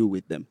that we do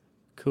with them.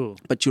 Cool.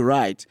 But you're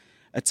right.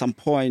 At some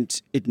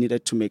point, it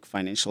needed to make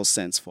financial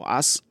sense for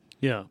us.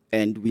 Yeah.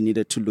 And we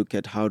needed to look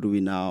at how do we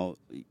now,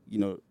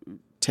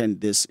 turn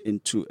this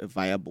into a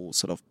viable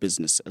sort of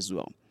business as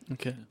well.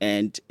 Okay.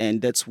 And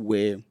that's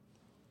where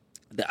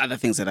the other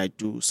things that I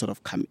do sort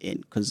of come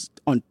in, because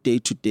on day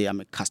to day, I'm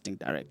a casting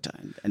director,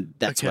 and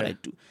that's what I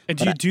do. And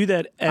But do you do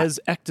that as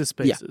Actor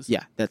Spaces?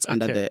 Yeah, that's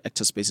under Okay. the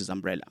Actor Spaces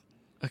umbrella.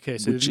 Okay,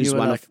 so Which then is you were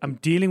one like, of- I'm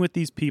dealing with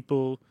these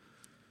people.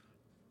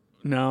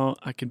 Now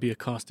I can be a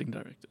casting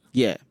director.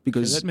 Yeah,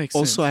 because that makes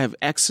also sense. I have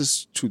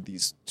access to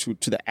these to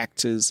the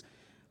actors,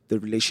 the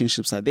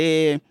relationships are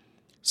there.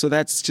 So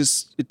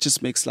it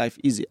just makes life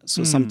easier.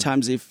 So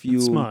sometimes if you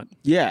smart.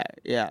 Yeah.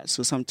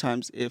 So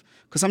sometimes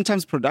because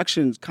sometimes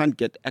productions can't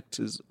get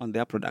actors on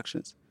their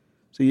productions.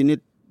 So you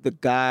need the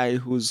guy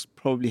who's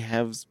probably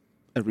has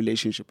a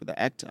relationship with the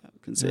actor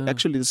can say, Yeah.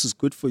 actually this is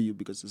good for you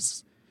because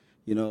this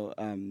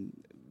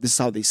is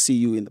how they see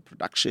you in the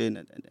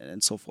production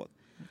and so forth.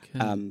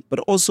 Okay. But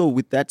also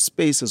with that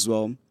space as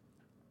well,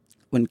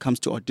 when it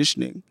comes to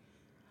auditioning,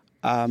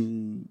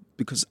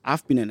 because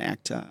I've been an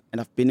actor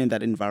and I've been in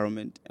that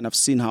environment and I've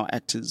seen how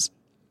actors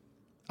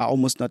are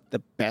almost not the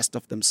best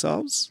of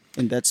themselves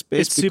in that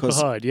space. It's super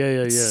because hard. Yeah.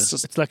 it's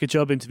just- It's like a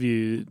job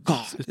interview.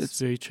 God, it's it's-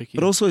 very tricky.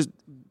 But also,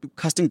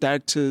 casting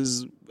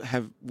directors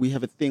have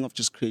a thing of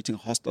just creating a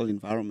hostile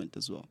environment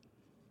as well.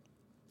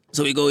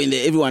 So we go in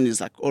there, everyone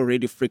is like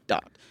already freaked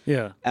out.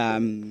 yeah.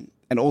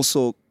 And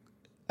also,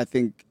 I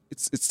think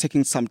it's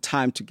taking some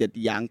time to get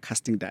young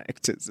casting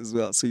directors as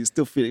well. So you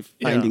still feel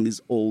finding these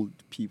old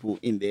people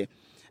in there,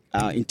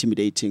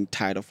 intimidating,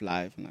 tired of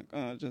life, and like,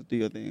 oh, just do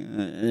your thing,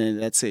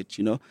 and that's it,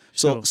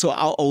 Sure. So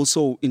I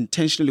also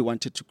intentionally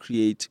wanted to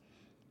create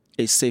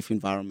a safe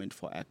environment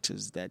for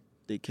actors that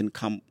they can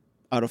come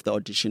out of the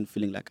audition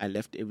feeling like I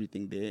left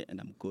everything there and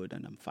I'm good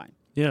and I'm fine.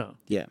 Yeah.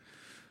 Yeah.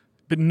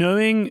 But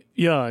knowing,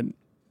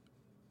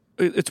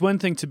 it's one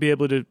thing to be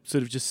able to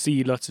sort of just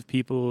see lots of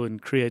people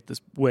and create this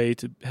way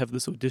to have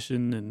this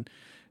audition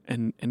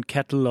and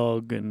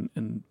catalog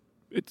and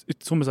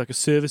it's almost like a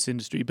service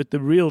industry. But the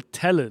real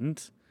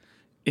talent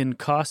in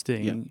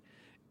casting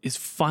is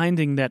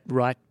finding that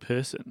right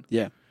person.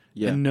 Yeah.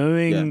 Yeah. And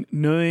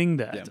knowing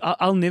that. Yeah.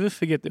 I'll never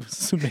forget, there was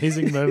this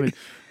amazing moment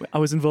where I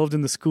was involved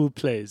in the school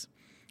plays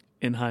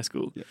in high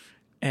school. Yeah.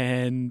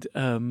 And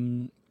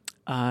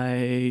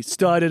I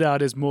started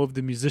out as more of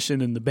the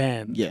musician in the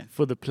band Yeah.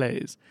 for the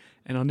plays.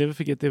 And I'll never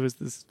forget, there was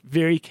this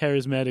very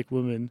charismatic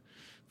woman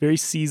very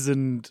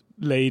seasoned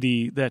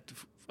lady that,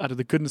 out of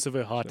the goodness of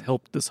her heart,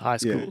 helped this high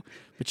school. Yeah.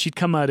 But she'd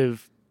come out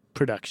of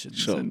productions,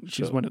 Sure, and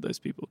she's sure. one of those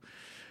people.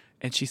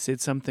 And she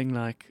said something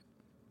like,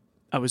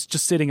 I was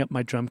just setting up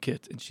my drum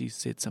kit, and she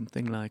said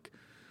something like,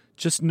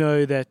 just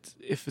know that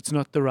if it's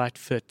not the right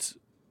fit,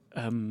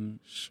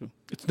 Sure.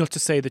 it's not to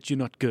say that you're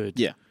not good.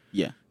 Yeah.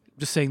 Yeah.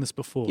 Just saying this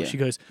before. Yeah, She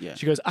goes, yeah.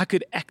 I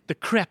could act the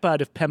crap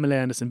out of Pamela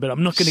Anderson, but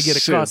I'm not going to get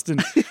Sure. cast in.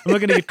 I'm not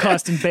going to get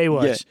cast in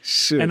Baywatch. Yeah,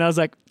 sure. And I was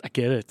like, I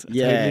get it. I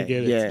Yeah, totally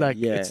get it. yeah, Like,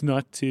 yeah. it's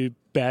not to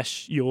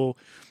bash your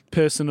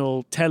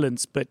personal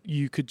talents, but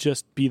you could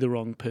just be the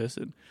wrong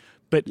person.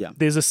 But Yeah.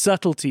 there's a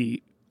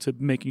subtlety to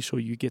making sure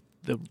you get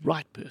the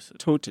right person.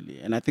 Totally.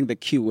 And I think the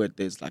key word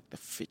there is like the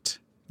fit.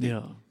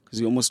 Yeah. Because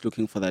you're almost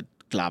looking for that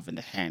glove in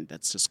the hand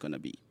that's just going to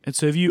be. And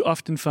so have you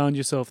often found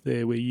yourself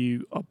there where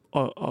you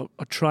are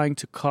trying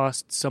to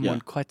cast someone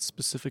Yeah. quite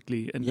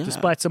specifically, and Yeah.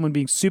 despite someone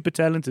being super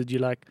talented, you're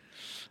like,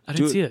 I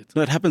don't Dude, see it.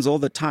 No, it happens all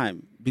the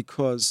time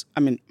because, I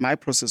mean, my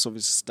process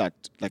obviously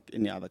starts like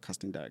any other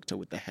casting director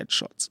with the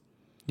headshots.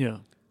 Yeah.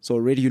 So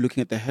already you're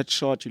looking at the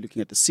headshot, you're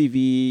looking at the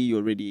CV, you're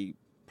already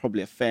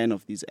probably a fan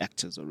of these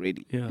actors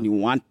already. Yeah. And you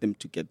want them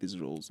to get these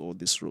roles or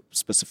this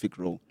specific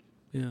role.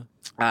 Yeah.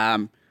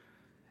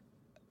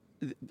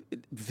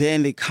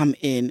 Then they come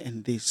in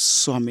and they're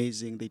so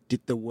amazing. They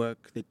did the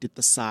work, they did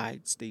the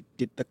sides, they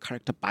did the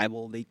character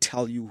Bible, they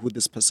tell you who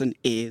this person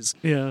is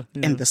Yeah.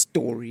 Yeah. and the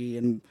story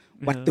and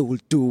what Yeah. they will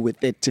do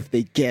with it if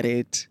they get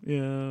it.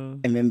 yeah.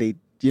 And then they,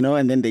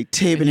 and then they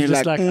tape And and, you're you're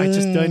just like,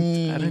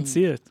 I don't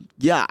see it.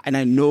 Yeah, and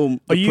I know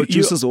the you-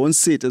 producers won't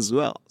see it as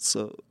well.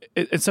 So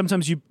And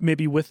sometimes you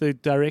maybe with a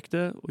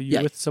director or you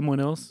Yeah. with someone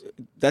else.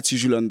 that's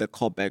usually on the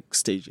callback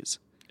stages.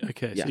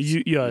 Okay. Yes.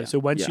 So Yeah. So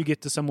once Yeah. you get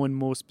to someone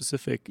more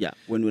specific, Yeah,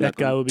 when we're that like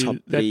guy on will be top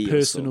that 3 or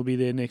person so. will be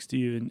there next to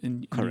you,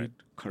 and Correct,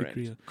 you correct,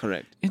 agree.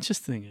 correct.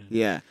 Interesting.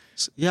 Yeah,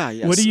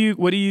 yeah.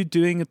 What are you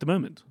doing at the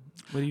moment?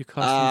 What are you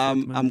casting? for at the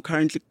moment?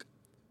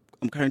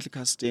 I'm currently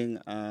casting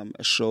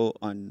a show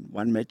on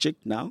One Magic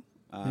now.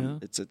 Yeah.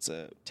 It's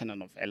a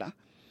telenovela.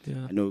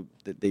 Yeah. I know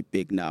that they're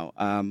big now.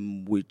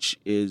 Which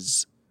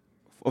is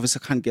obviously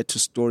I can't get to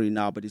story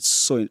now, but it's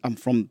so. I'm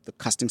from the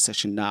casting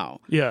session now.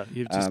 Yeah.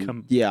 You've just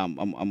come. Yeah, I'm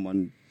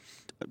on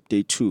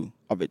day 2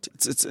 of it.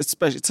 It's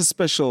special. It's a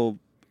special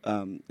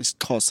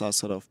Xhosa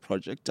sort of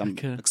project. I'm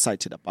Okay.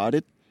 excited about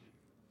it.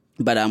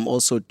 But I'm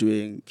also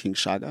doing King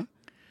Shaka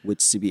with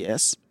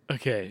CBS.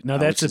 Okay. Now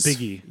that's a which is-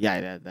 biggie.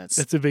 Yeah, that's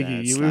That's a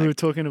biggie. that's We were like-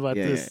 talking about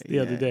yeah, this the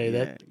other yeah, day. yeah,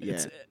 That yeah.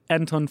 it's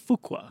Anton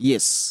Fuqua.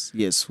 Yes,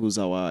 who's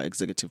our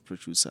executive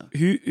producer.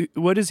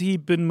 What has he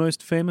been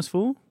most famous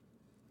for?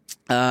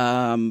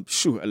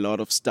 Sure, a lot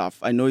of stuff.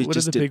 I know he What are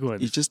just the did. big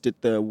ones? He just did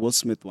the Will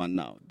Smith one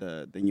now,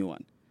 the new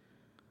one,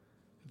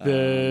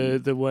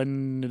 The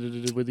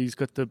one where he's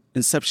got the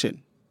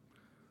Inception.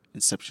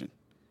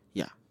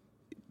 Yeah,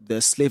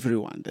 the slavery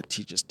one that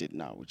he just did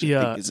now, which I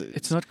yeah. think is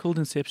It's not called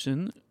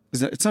Inception.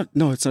 it's not.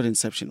 No, it's not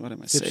Inception. What am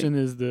I Inception saying?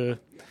 is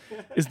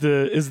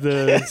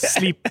the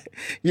sleep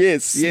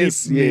Yes, sleep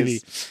yes, movie.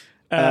 yes.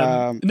 No,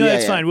 yeah,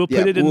 it's yeah, fine. We'll yeah,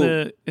 put it in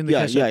we'll- the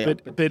yeah, cash yeah,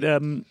 app.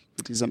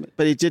 yeah.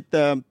 But He did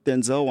the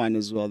Denzel one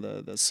as well,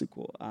 the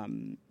sequel.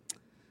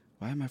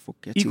 Why am I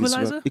forgetting his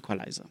Equalizer? work?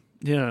 Equalizer.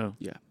 Yeah.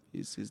 Yeah,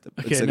 he's the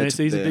Okay, no, executive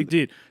so he's a there. big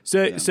dude.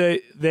 So Yeah. so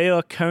they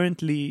are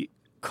currently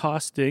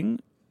casting.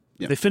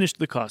 Yeah. They finished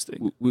the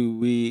casting.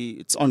 We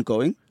it's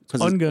ongoing.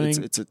 'Cause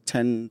Ongoing. It's a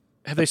 10.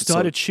 Have they episode.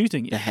 started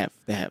shooting yet?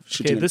 They have. Okay,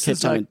 Shooting in this Cape is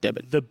Town like and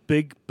Durban. the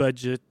big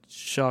budget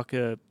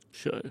Shaka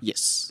show,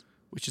 Yes.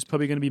 which is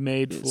probably going to be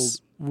made Yes.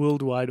 for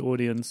worldwide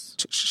audience.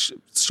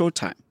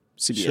 Showtime.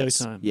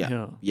 CBS. Showtime,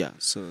 Yeah. yeah.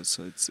 So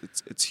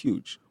it's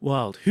huge.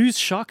 Wild. Who's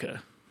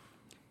Shaka?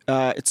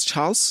 It's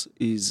Charles.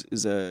 Is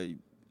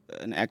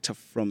an actor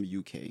from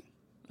UK.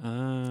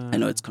 I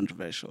know it's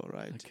controversial,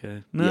 right?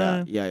 Okay.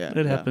 No, Yeah.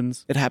 It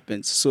happens. It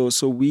happens. So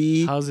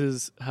we. How's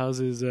his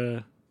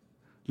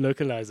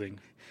localizing?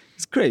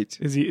 It's great.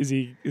 Is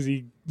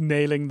he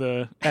nailing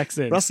the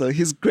accent? Russell,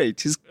 he's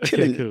great. He's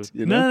killing cool. it.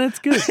 You know? No, that's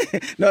good.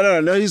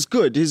 No. He's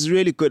good. He's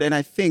really good. And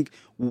I think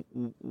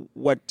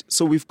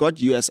so we've got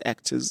US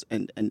actors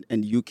and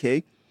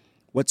UK.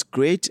 What's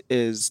great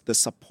is the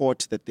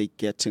support that they're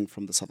getting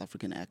from the South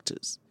African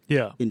actors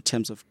Yeah. in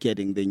terms of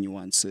getting the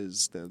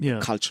nuances, the Yeah.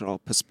 cultural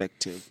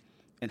perspective,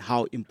 and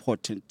how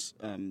important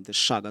the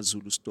Shaka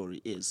Zulu story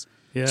is.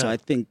 Yeah. So I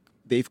think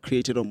they've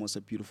created almost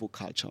a beautiful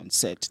culture on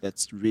set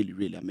that's really,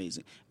 really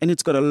amazing. And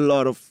it's got a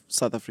lot of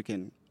South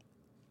African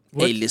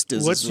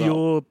A-listers What's as well.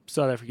 your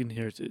South African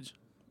heritage?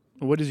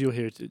 What is your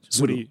heritage? What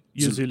Zulu. are you?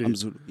 You're Zulu. I'm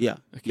Zulu. Yeah.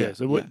 Okay. Yeah,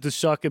 So what does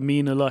Shaka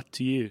mean a lot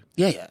to you?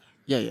 Yeah,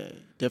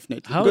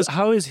 definitely. How Because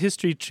how is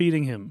history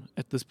treating him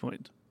at this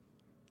point?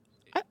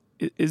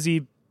 Is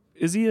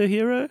he a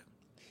hero?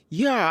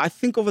 yeah, I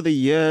think over the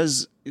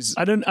years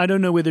I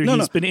don't know whether No,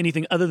 he's no. been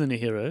anything other than a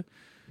hero.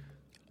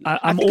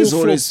 I'm think all he's for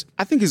always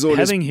I think he's always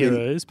having been-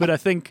 heroes, but I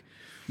think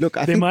Look,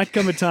 I there think might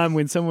come a time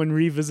when someone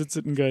revisits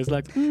it and goes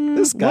like,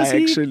 this guy was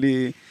he?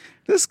 actually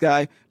look,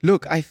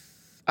 I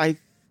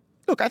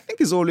think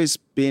he's always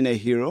been a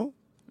hero.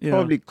 Yeah.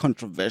 Probably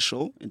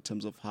controversial in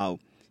terms of how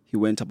he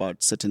went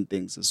about certain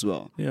things as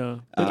well. Yeah,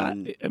 but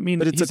I mean,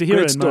 but it's he's a a hero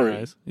great in story. my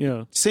eyes.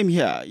 Yeah, Same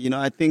here. You know,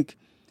 I think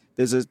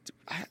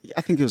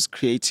I think it was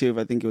creative.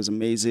 I think it was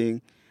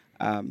amazing.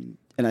 And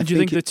I do you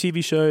think the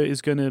TV show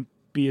is going to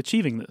be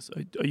achieving this?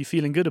 Are you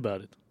feeling good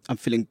about it? I'm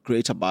feeling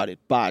great about it.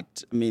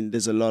 But I mean,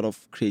 there's a lot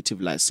of creative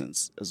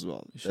license as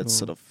well that's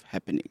sort of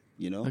happening,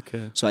 you know?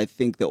 Okay. So I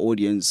think the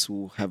audience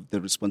will have the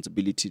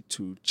responsibility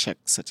to check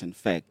certain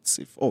facts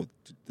if,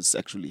 did this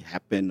actually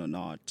happen or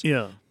not?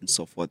 Yeah. And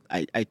so forth.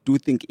 I do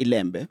think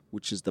Ilembe,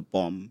 which is the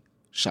bomb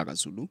Shaka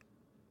Zulu,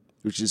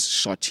 which is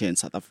shot here in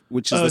South Africa,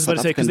 which is I the was about South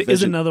to say, because African there is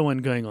version. another one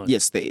going on.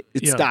 Yes, it's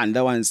Yeah. done.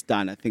 That one's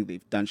done. I think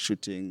they've done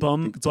shooting.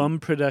 Bomb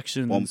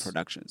Productions. Bomb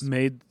Productions.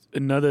 Made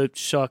another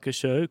Shaka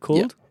show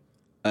called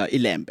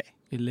Ilembe.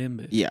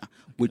 Ilembe. Yeah,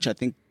 which I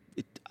think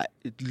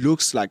it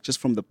looks like, just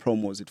from the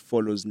promos, it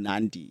follows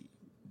Nandi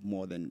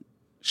more than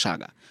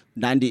Shaka.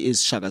 Nandi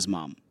is Shaka's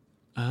mom,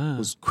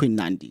 was Queen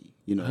Nandi,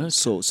 you know. Okay.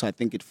 So I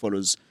think it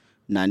follows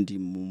Nandi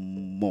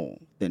more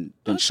than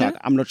Shaka.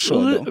 I'm not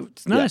sure Well, though.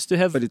 it's nice to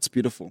have but it's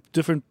beautiful.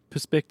 different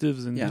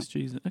perspectives and Yeah.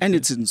 histories. Okay. And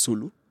it's in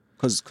Zulu,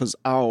 because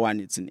our one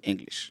it's in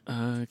English,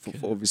 Okay.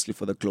 for obviously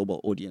for the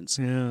global audience.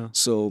 Yeah.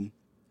 So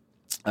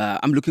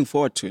I'm looking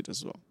forward to it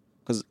as well,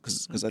 because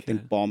I Okay.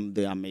 think Bomb,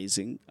 they're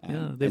amazing.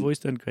 Yeah, they've and- always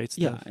done great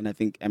stuff. Yeah, and I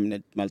think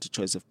Mnet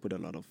MultiChoice have put a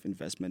lot of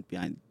investment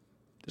behind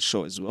the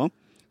show as well.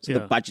 So Yeah.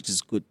 the budget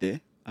is good there,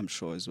 I'm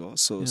sure as well.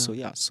 So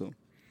Yeah. so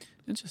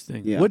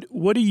Interesting. Yeah.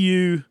 What are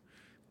you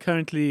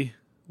currently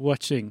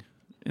watching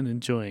and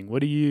enjoying?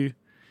 What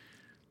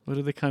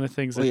are the kind of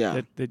things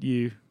that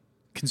you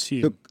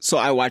consume? look, so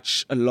I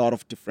watch a lot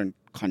of different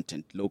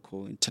content,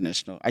 local,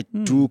 international. I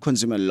do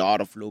consume a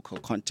lot of local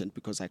content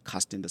because I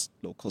cast in this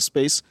local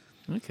space.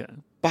 Okay.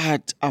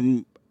 But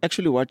I'm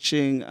actually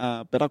watching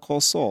Better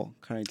Call Saul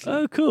currently.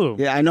 Oh, cool.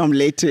 Yeah, I know I'm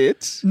late to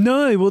it.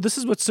 No, well, this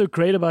is what's so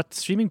great about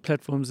streaming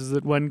platforms is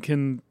that one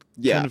can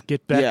kind of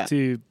get back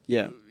to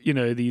Yeah.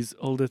 these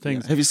older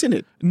things. Have you seen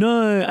it?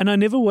 No, and I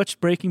never watched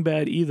Breaking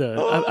Bad either.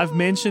 I've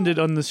mentioned it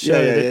on the show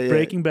that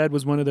Breaking Bad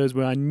was one of those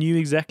where I knew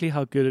exactly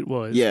how good it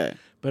was. Yeah.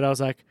 But I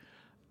was like,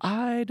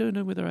 I don't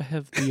know whether I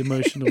have the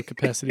emotional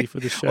capacity for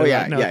the show Oh,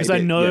 yeah, right now. yeah, Because it I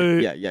is. know,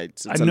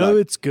 It's I a know lot.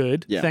 it's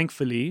good, Yeah.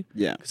 thankfully.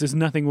 Yeah. Because there's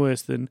nothing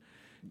worse than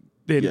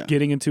Yeah.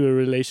 getting into a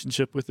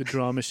relationship with a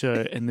drama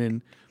show and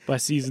then by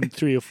season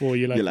 3 or 4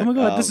 you're like, You're oh my like,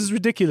 God, this is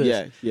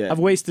ridiculous. Yeah. I've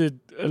wasted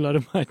a lot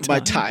of my time. My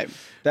time.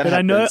 That But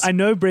happens. I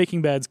know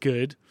Breaking Bad's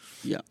good.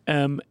 Yeah.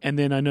 And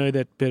then I know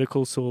that Better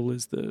Call Saul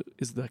is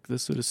like the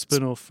sort of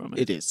spin-off from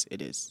it.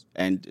 It is.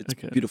 And it's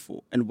Okay.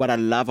 beautiful. And what I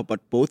love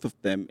about both of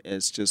them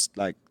is just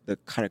like the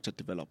character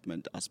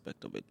development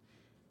aspect of it.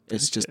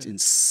 It's just Okay.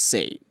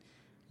 insane.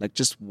 Like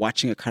just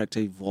watching a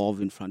character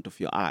evolve in front of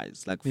your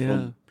eyes. Like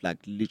from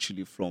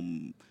literally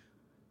from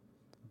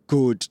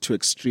good to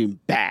extreme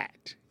bad.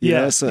 You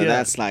know? So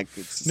that's like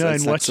it's No,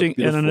 it's and like watching,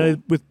 so and I know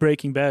beautiful. with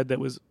Breaking Bad, that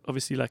was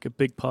obviously like a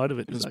big part of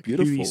it. It was like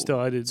beautiful. who he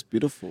started It's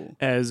beautiful.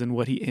 as and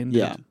what he ended.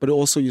 Yeah, but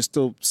also you're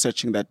still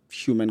searching that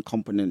human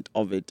component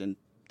of it and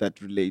that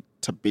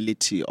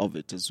relatability of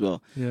it as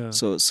well. Yeah.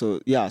 So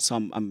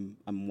I'm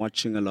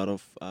watching a lot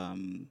of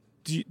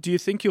Do you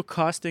think your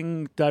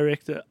casting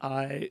director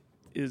eye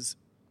is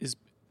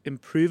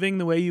improving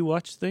the way you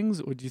watch things,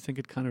 or do you think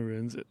it kind of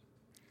ruins it?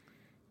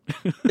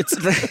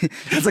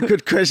 that's a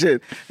good question.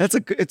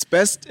 It's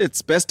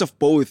best of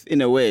both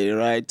in a way,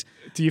 right?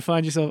 Do you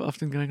find yourself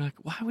often going like,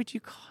 why would you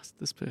cast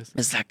this person?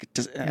 It's like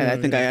I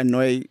think I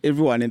annoy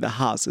everyone in the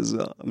house as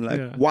well. I'm like,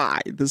 Yeah.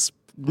 why this?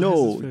 Why No,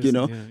 is this you person?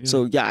 know. Yeah.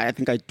 So I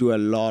think I do a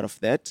lot of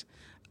that.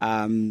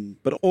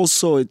 But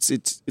also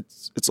it's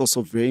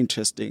also very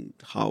interesting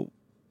how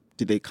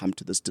did they come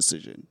to this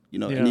decision? You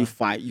know, and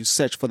Yeah. you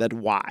search for that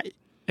why.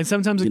 And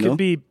sometimes it You could know?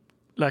 be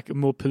like a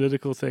more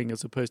political thing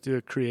as opposed to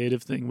a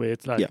creative thing where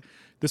it's like, Yeah.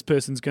 this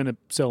person's going to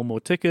sell more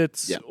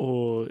tickets, Yeah.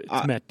 or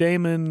it's Matt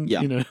Damon,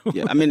 Yeah, you know.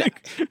 yeah. I mean,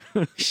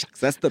 shucks,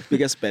 that's the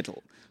biggest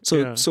battle. So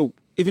Yeah. so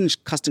even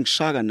casting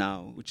Shaka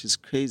now, which is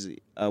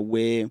crazy,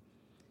 where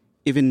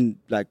even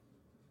like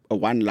a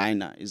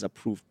one-liner is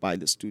approved by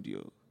the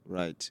studio,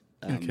 right?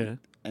 Okay.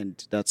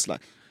 And that's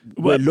like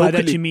Well, where by that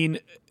locally- you mean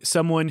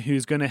someone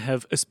who's going to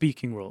have a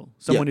speaking role,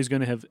 someone who's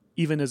going to have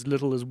even as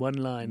little as one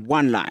line.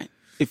 one line.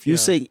 If you Yeah.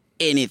 say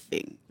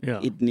anything, Yeah.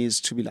 it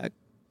needs to be like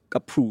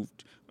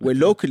approved. Where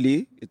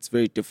locally, it's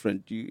very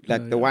different. You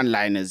like the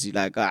one-liners. You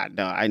like,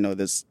 no, I know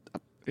this.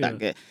 Like,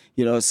 Yeah.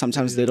 you know,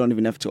 sometimes they don't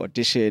even have to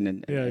audition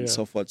and Yeah.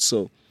 so forth.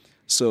 So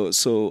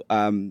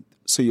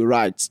you're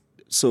right.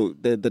 So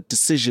the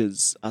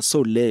decisions are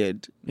so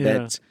layered Yeah.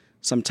 that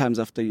sometimes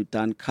after you're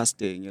done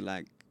casting, you're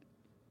like,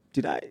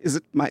 is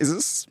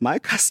this my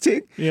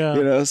casting? Yeah,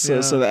 You know, so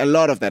yeah. a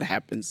lot of that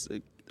happens.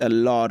 A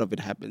lot of it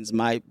happens.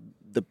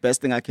 The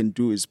best thing I can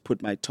do is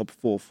put my top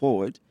 4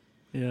 forward,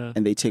 Yeah.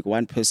 and they take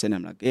one person.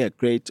 I'm like, yeah,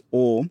 great.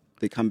 Or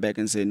they come back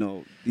and say,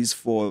 no, these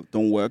 4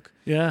 don't work.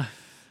 Yeah.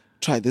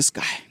 Try this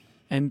guy.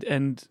 And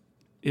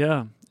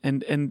yeah.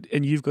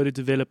 And you've got to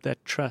develop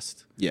that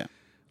trust. Yeah,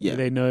 Where yeah,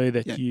 they know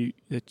that Yeah.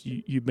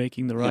 you're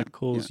making the right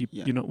calls. yeah,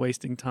 yeah. You're not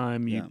wasting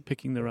time. You're Yeah.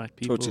 picking the right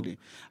people. totally.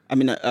 I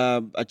mean,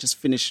 I just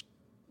finished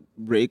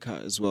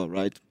Reka as well,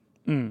 right?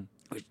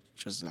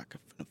 Which was like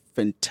a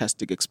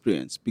fantastic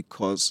experience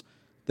because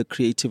the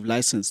creative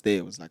license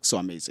there was like so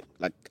amazing.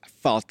 Like I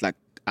felt like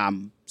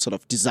I'm sort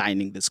of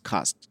designing this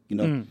cast, you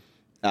know.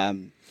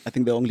 I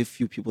think the only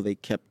few people they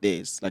kept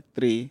there is like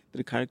three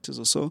characters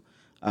or so.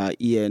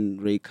 Ian,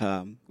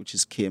 Reka, which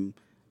is Kim,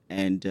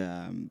 and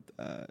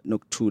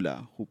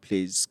Noktula, who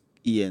plays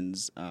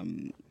Ian's.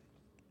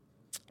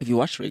 Have you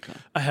watched Reka?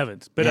 I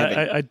haven't, but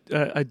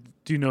I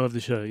do know of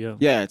the show. Yeah.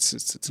 Yeah,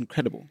 it's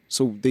incredible.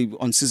 So they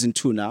on season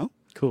 2 now.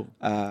 Cool.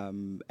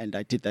 And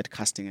I did that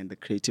casting and the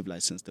creative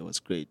license. That was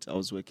great. I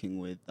was working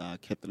with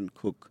Catherine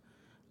Cook,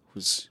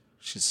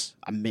 she's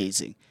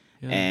amazing,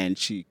 and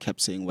she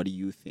kept saying, "What do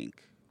you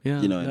think?" Yeah,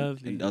 you know,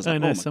 lovely. and I was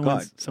like, "Oh my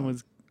god!"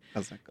 Someone's I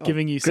was like,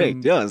 giving you great.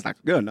 some. Yeah, I was like,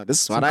 no,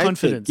 this is what I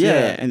confidence. think.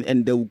 Yeah.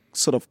 And they'll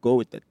sort of go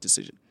with that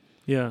decision.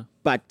 Yeah.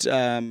 But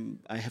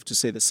I have to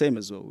say the same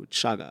as well with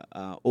Shaga.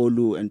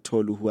 Olu and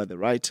Tolu, who are the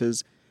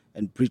writers,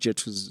 and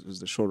Bridget, who's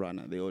the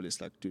showrunner, they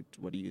always like, dude,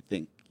 what do you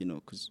think? You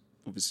know, because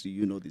obviously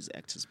you know these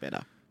actors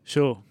better.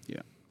 Sure.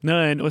 Yeah. No,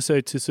 and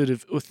also to sort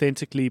of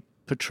authentically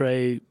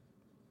portray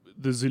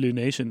the Zulu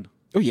nation.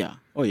 Oh yeah.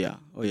 And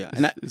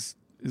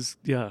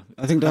yeah.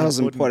 I think that was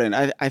important.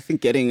 I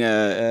think getting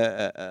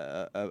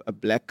a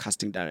black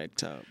casting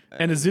director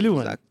and a Zulu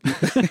one, like,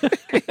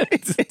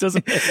 it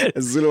doesn't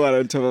a Zulu one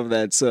on top of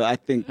that. So I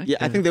think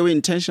I think they were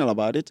intentional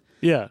about it.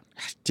 Yeah,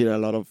 I did a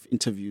lot of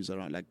interviews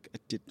around. Like I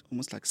did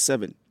almost like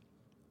 7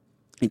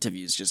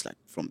 interviews, just like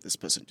from this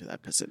person to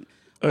that person.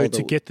 Oh,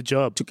 to get the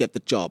job. To get the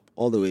job,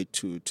 all the way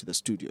to the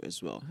studio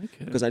as well.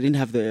 Okay. Because I didn't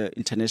have the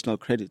international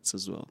credits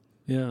as well.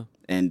 Yeah.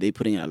 And they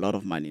putting in a lot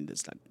of money in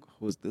this. Like,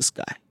 who's this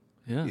guy?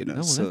 Yeah. You know,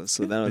 No, well,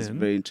 so that was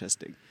very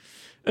interesting.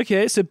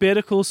 Okay, so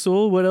Better Call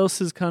Saul, what else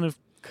has kind of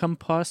come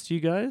past you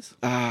guys?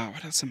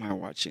 What else am I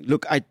watching?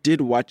 Look, I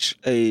did watch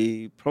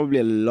probably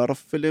a lot of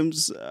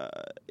films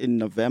in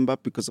November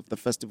because of the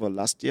festival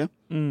last year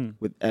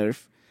with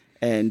Arif.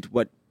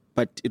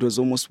 But it was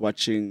almost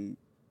watching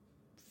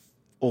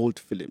old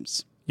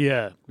films.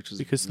 Yeah, which was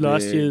because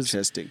last year's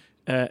interesting.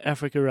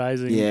 Africa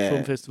Rising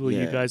Film Festival,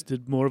 you guys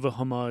did more of a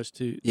homage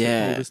to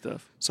older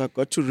stuff. So I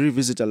got to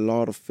revisit a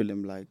lot of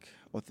film like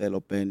Othello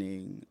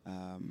Burning.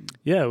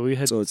 We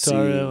had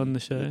Sarah on the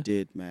show. We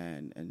did,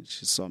 man, and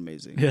she's so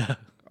amazing. Yeah.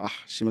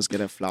 She must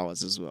get her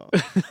flowers as well.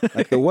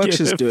 Like the work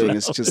she's doing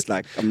is just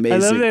like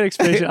amazing. I love that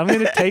expression. I'm going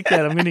to take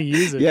that. I'm going to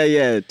use it.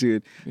 Yeah,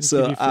 dude.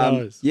 So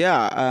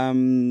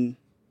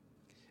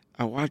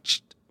I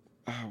watched.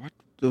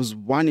 There was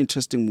one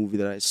interesting movie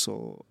that I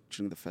saw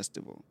during the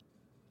festival.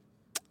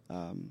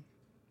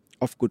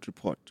 Off Good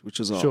Report, which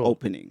was our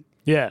opening.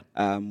 Yeah.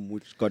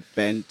 Which got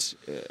banned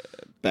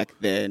back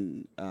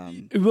then.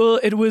 Well,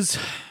 it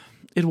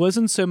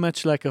wasn't so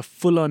much like a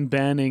full-on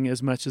banning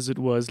as much as it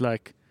was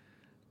like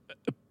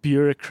a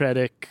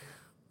bureaucratic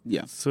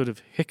sort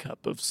of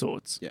hiccup of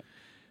sorts. Yeah.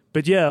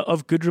 But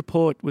Of Good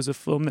Report was a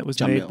film that was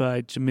made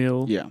by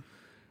Jamil.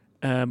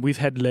 Yeah. We've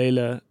had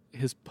Layla,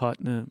 his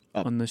partner,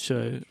 on the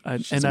show.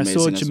 And I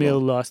saw amazing as Jamil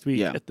well. last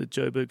week at the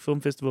Joburg Film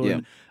Festival.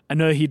 And I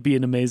know he'd be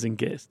an amazing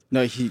guest.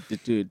 No, he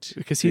did.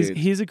 Because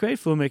he's a great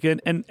filmmaker.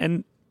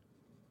 And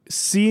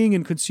seeing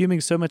and consuming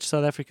so much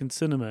South African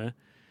cinema,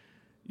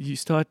 you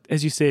start,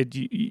 as you said,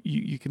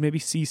 you can maybe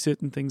see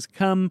certain things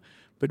come.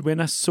 But when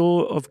I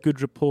saw Of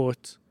Good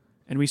Report,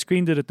 and we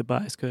screened it at the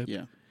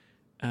Bioscope,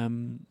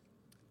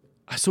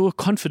 I saw a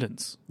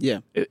confidence. Yeah.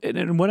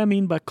 And what I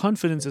mean by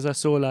confidence is I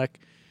saw like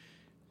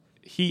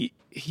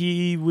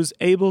he was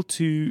able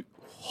to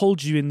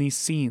hold you in these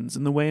scenes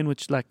in the way in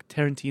which like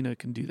Tarantino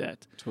can do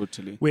that.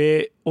 Totally.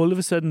 Where all of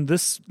a sudden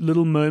this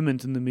little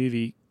moment in the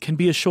movie can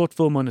be a short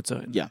film on its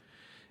own. Yeah.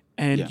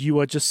 And you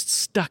are just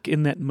stuck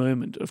in that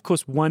moment. Of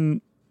course,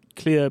 one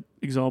clear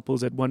example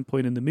is at one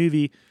point in the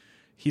movie,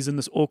 he's in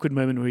this awkward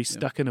moment where he's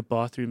stuck in a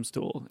bathroom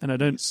stall. And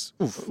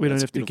we don't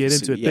have to get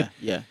into it.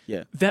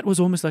 But that was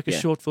almost like a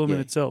short film in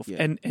itself.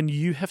 Yeah. And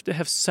you have to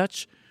have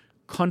such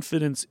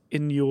confidence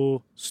in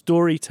your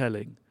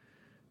storytelling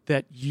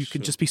that you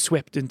can just be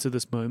swept into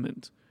this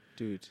moment.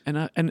 Dude.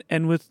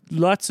 And with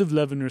lots of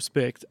love and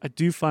respect, I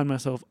do find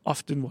myself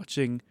often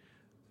watching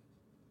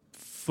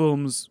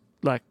films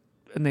like,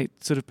 and they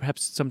sort of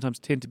perhaps sometimes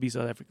tend to be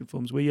South African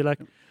films where you're like,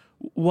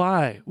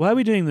 why? Why are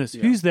we doing this?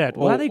 Who's that?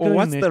 Why are they going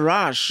what's there? the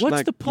rush?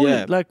 What's the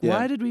point?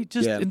 Why did we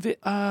just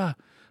where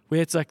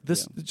it's like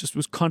this it just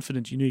was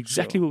confident. You knew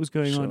exactly what was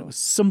going on. It was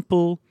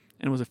simple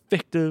and it was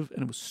effective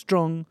and it was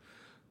strong.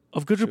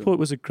 Of Good Report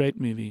was a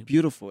great movie.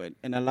 Beautiful.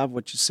 And I love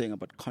what you're saying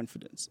about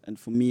confidence. And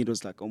for me, it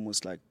was like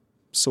almost like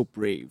so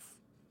brave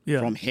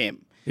from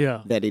him.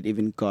 Yeah. That it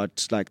even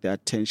got like the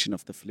attention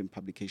of the Film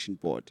Publication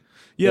Board.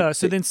 Yeah.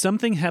 So then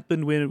something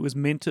happened when it was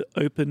meant to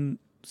open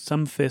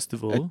some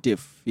festival. At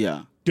DIF,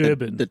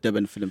 Durban. The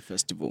Durban Film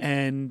Festival.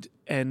 And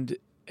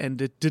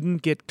it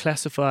didn't get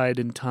classified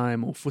in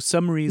time, or for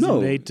some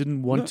reason they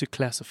didn't want to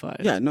classify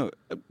it. Yeah, no.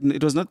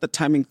 It was not the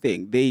timing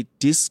thing. They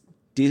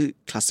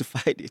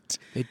declassified it.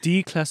 They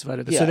declassified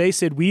it. Yeah. So they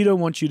said, we don't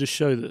want you to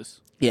show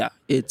this. Yeah,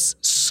 it's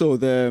so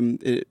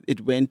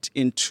it went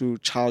into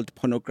child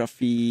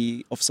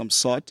pornography of some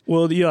sort.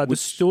 Well, yeah, the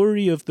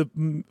story of the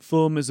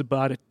film is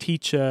about a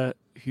teacher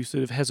who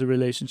sort of has a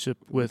relationship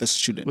with a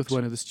student, with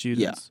one of the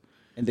students.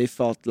 Yeah, and they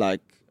felt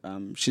like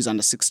she's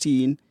under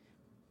 16,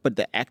 but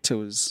the actor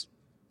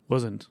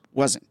wasn't.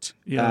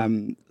 Yeah.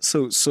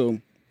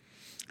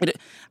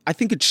 I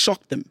think it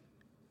shocked them.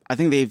 I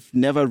think they've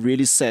never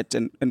really sat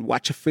and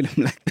watched a film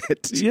like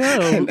that. Yeah,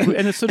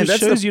 and it sort of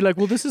shows you like,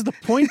 well, this is the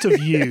point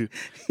of you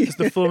as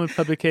the Film and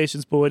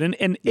Publications Board.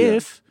 And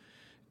if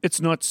it's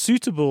not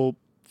suitable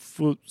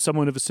for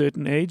someone of a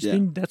certain age,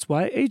 then that's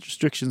why age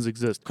restrictions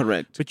exist.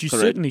 Correct. But you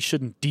certainly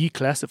shouldn't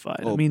declassify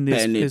it. I mean,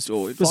 there's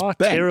far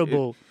banned.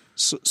 terrible...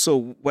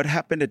 So what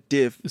happened at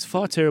DIF... There's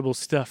far terrible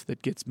stuff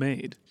that gets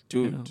made.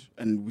 Dude, you know?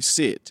 and we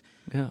see it.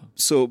 Yeah.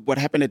 So what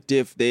happened at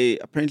DIF, they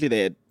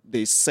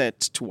sat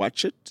to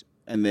watch it,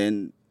 and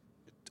then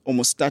it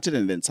almost started,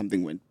 and then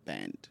something went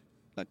banned,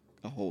 like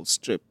a whole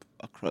strip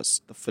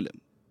across the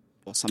film,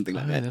 or something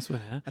like that. That's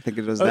what happened. I think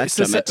it was that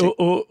dramatic.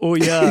 Or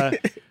yeah,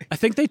 I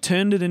think they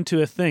turned it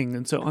into a thing,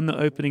 and so on the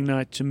opening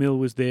night, Jamil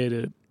was there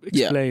to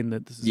explain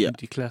that this is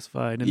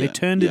declassified, and they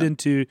turned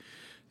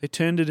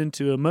it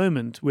into a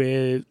moment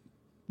where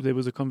there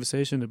was a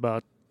conversation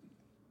about.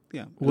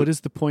 Yeah. What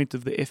is the point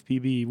of the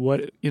FPB?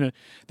 What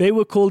they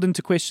were called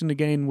into question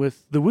again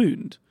with The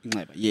Wound.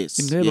 Yes.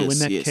 In Durban when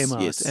that came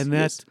out, and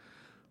that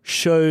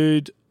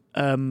showed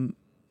a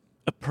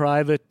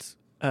private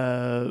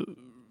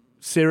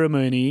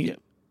ceremony,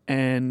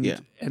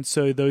 and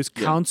so those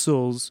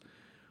councils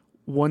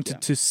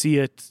wanted to see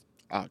it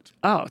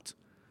out.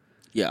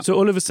 Yeah. So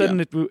all of a sudden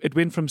it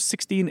went from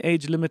 16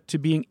 age limit to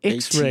being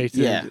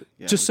X-rated,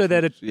 just so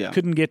that it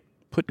couldn't get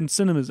put in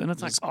cinemas, and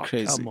it's like,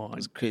 crazy. Come on. It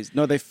was crazy.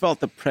 No, they felt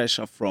the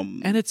pressure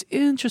from... And it's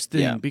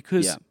interesting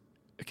because,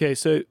 okay,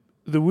 so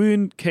The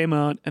Wound came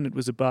out, and it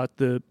was about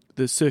the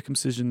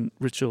circumcision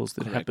rituals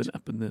that happen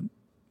up in the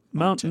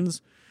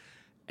mountains.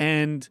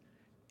 And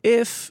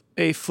if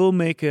a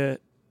filmmaker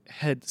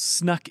had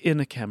snuck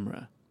in a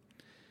camera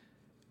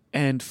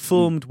and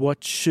filmed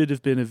what should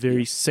have been a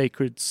very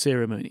sacred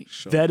ceremony,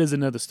 that is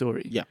another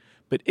story. Yeah.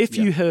 But if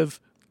you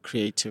have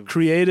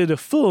created a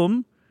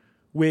film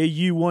where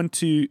you want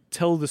to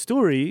tell the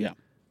story,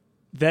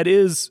 that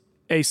is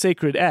a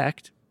sacred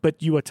act, but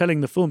you are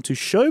telling the film to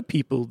show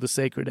people the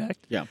sacred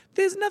act,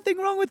 there's nothing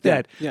wrong with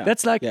that. Yeah.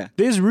 That's like,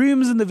 there's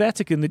rooms in the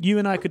Vatican that you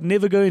and I could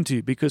never go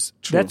into because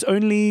that's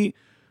only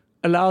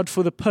allowed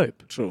for the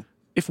Pope. True.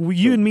 If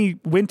you and me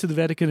went to the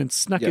Vatican and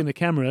snuck in a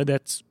camera,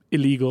 that's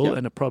illegal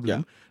and a problem.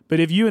 Yeah. But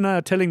if you and I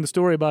are telling the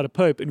story about a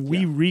Pope and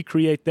we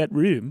recreate that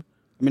room...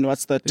 I mean,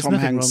 what's the Tom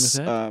Hanks...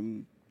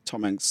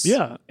 Tom Hanks...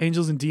 Yeah,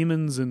 Angels and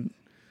Demons and...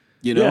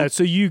 Yeah,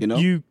 so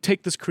you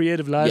take this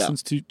creative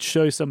license to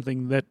show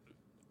something that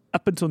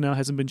up until now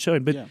hasn't been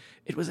shown. But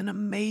it was an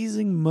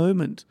amazing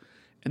moment.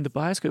 And the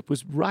Bioscope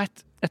was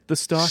right at the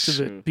start of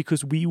it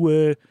because we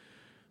were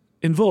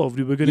involved.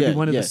 We were going to be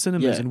one of the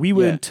cinemas. And we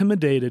were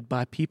intimidated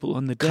by people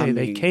on the day.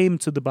 They came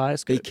to the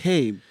Bioscope. They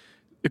came.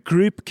 A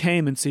group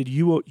came and said,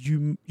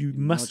 you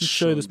mustn't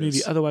show this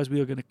movie. Otherwise, we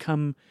are going to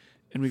come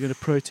and we're going to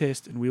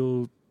protest and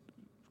we'll...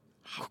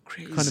 How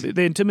crazy.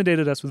 They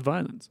intimidated us with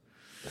violence.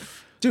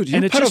 Dude,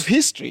 you're part of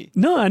history.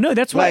 No, I know.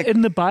 That's why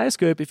in the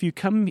Bioscope, if you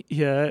come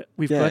here,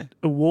 we've got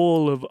a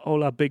wall of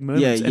all our big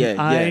moments.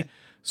 I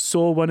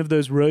saw one of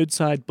those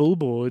roadside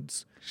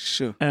billboards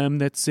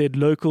that said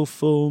local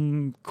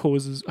film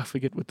causes... I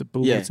forget what the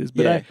billboard says.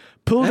 But I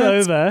pulled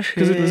over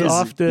because it was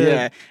after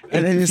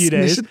and then a few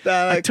days.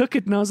 I took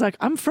it and I was like,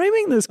 I'm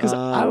framing this because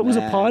I was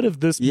a part of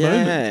this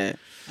moment.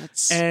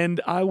 And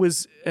I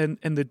was... And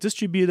the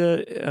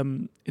distributor,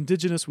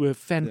 Indigenous, were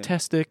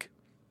fantastic.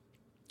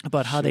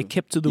 About how they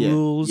kept to the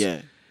rules.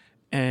 Yeah.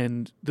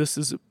 And this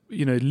is,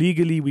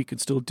 legally we can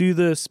still do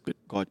this, but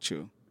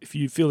if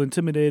you feel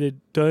intimidated,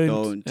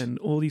 don't. And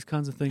all these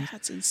kinds of things.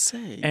 That's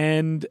insane.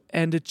 And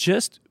it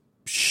just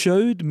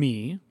showed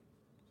me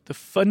the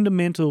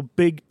fundamental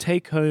big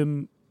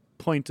take-home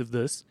point of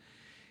this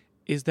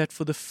is that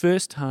for the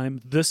first time,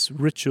 this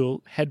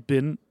ritual had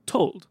been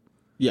told.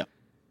 Yeah.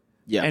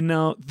 Yeah. And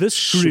now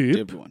this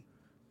group...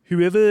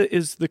 Whoever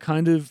is the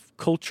kind of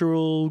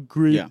cultural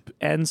group,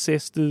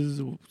 ancestors,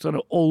 sort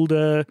of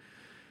older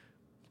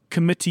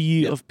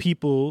committee of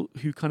people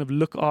who kind of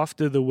look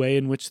after the way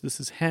in which this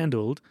is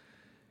handled,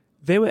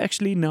 they were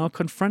actually now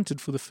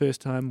confronted for the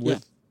first time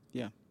with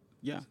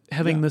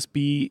having this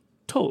be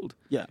told.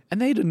 Yeah.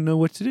 And they didn't know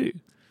what to do.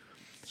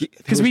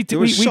 Because we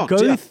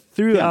go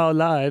through our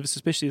lives,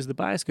 especially as the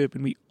Bioscope,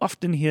 and we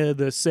often hear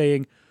the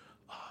saying,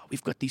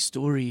 we've got these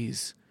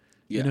stories.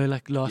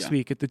 Like last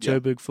week at the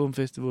Joburg Film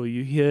Festival,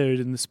 you hear it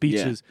in the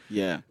speeches.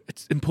 Yeah.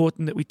 It's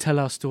important that we tell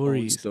our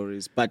stories.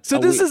 But so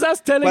this is us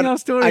telling our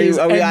stories.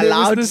 Are we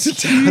allowed to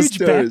tell huge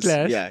stories?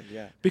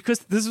 Backlash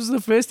because this was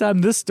the first time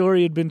this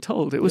story had been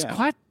told. It was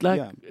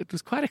it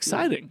was quite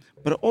exciting.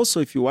 But also,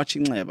 if you're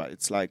watching Leva,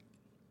 it's like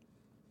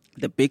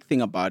the big thing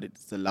about it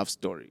is the love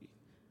story.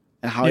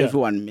 And how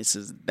everyone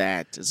misses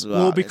that as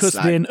well. Well, because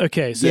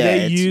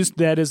they used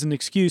that as an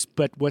excuse,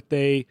 but what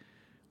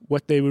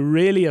what they were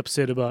really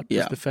upset about was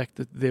Yeah. the fact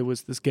that there was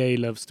this gay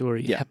love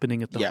story Yeah. happening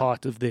at the Yeah.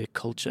 heart of their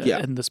culture Yeah.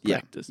 and this Yeah.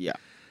 practice. Yeah.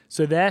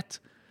 So that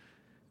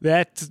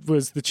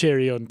was the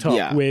cherry on top,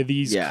 Yeah. where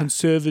these Yeah.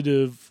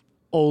 conservative,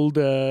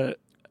 older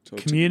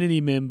Totally.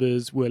 community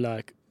members were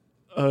like,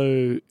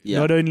 "Oh, Yeah.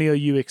 not only are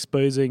you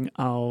exposing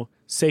our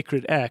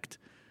sacred act,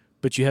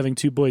 but you're having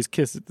two boys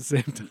kiss at the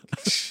same time."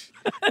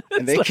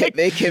 And they, like-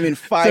 they came in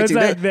So it's fighting.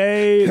 like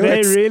they were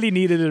ex- really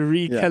needed a Yeah.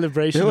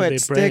 recalibration They of were their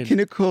at brain.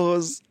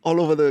 Technicals all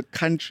over the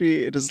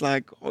country. It was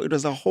like it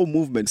was a whole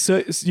movement.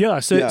 So this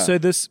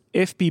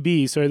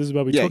FPB, sorry, this is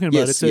what we're Yeah, talking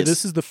about. yes, So yes.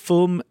 this is the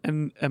Film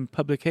and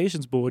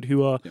Publications Board,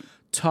 who are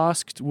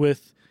tasked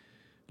with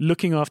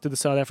looking after the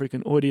South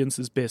African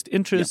audience's best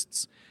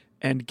interests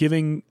and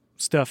giving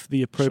stuff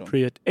the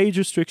appropriate age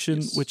restriction,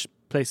 Yes. which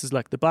places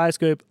like the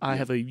Bioscope, I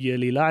have a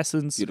yearly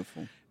license,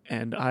 Beautiful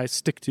and I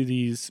stick to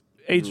these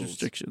age rules.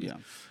 restrictions. Yeah.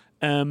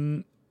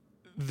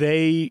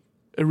 They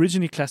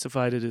originally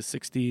classified it as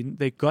 16.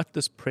 They got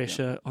this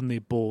pressure on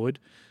their board,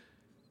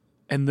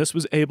 and this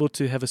was able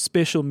to have a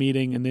special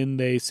meeting, and then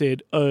they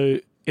said, "Oh,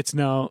 it's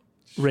now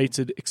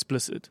rated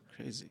explicit."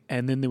 Crazy.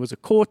 And then there was a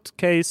court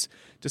case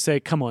to say,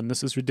 "Come on,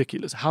 this is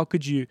ridiculous. How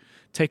could you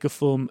take a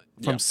film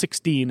from Yeah.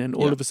 16 and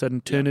all Yeah. of a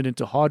sudden turn it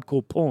into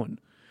hardcore porn,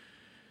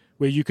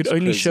 where you could It's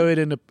only crazy. show it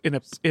in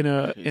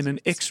an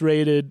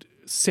X-rated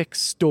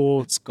sex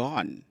store, It's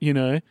gone. you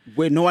know?"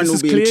 Where no one This will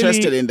is be clearly-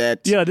 interested in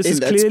that. Yeah, this in is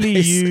that clearly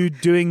space. you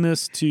doing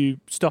this to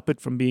stop it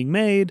from being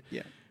made.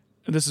 Yeah.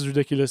 And this is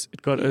ridiculous.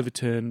 It got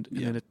overturned, and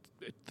Yeah. then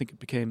I think it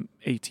became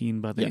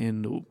 18 by the Yeah.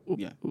 end, or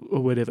Yeah.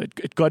 or whatever.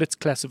 It got its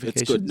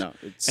classification. It's good now.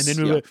 It's, And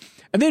then yeah.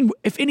 and then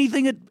if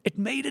anything, it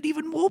made it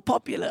even more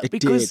popular It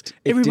because did.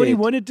 It everybody did.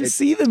 wanted to It-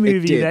 see the it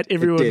movie did. that It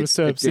everyone did. was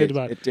so It upset did.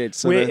 about. It did.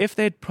 So Where the- if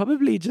they'd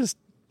probably just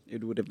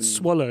it would have been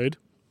swallowed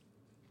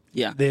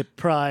yeah. their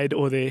pride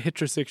or their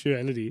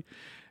heterosexuality,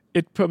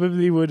 it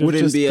probably would have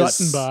Wouldn't just be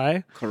gotten as-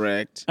 by.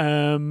 Correct.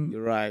 Um,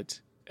 You're right.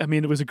 I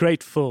mean, it was a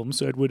great film,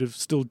 so it would have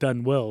still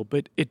done well,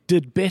 but it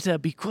did better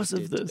because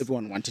of this.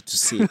 Everyone wanted to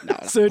see it now.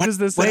 Like, So it was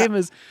the same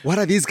as- what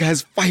are these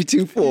guys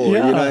fighting for?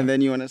 Yeah. You know, and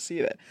then you want to see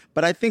that.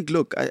 But I think,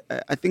 look,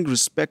 I think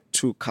respect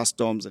to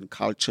customs and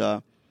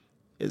culture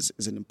is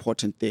an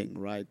important thing,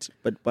 right?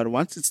 But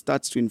once it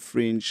starts to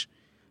infringe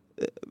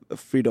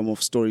freedom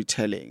of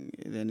storytelling,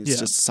 then it's Yeah.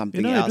 just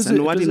something You know, it else. was And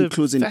a- what it was a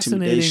includes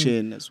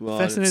intimidation as well.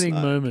 It's Fascinating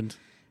like- moment.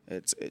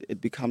 it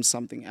becomes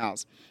something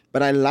else.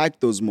 But I like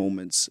those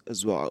moments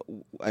as well.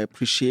 I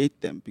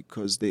appreciate them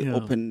because they Yeah.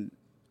 open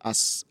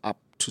us up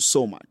to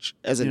so much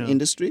as an Yeah.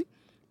 industry,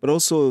 but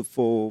also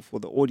for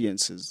the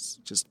audiences,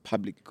 just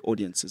public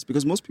audiences,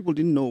 because most people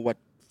didn't know what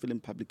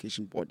Film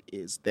Publication Board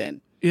is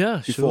then.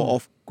 Yeah, Before sure.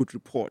 Off Good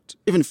Report,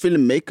 even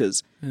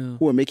filmmakers Yeah.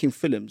 who were making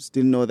films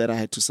didn't know that I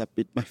had to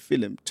submit my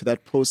film to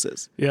that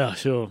process. Yeah,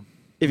 sure.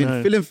 Even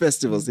No. film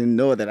festivals didn't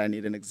know that I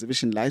need an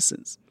exhibition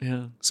license.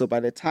 Yeah. So by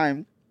the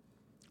time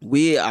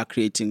we are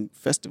creating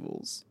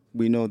festivals,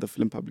 we know the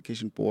Film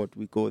Publication Board,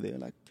 we go there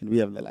like, can we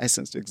have the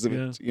license to exhibit,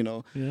 Yeah. you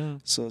know? Yeah.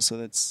 So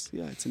that's,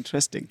 it's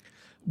interesting.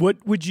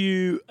 What would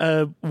you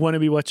want to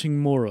be watching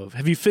more of?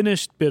 Have you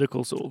finished Better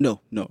Call Saul?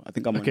 No, I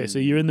think I'm Okay, on, so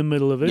you're in the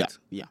middle of it,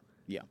 yeah.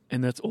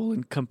 and that's all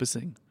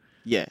encompassing.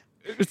 Yeah.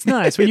 It's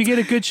nice when you get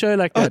a good show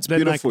like that. it's then,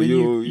 like, beautiful. then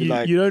You you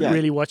like- don't yeah.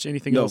 really watch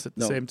anything else at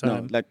the same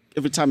time. No. Like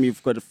every time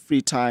you've got a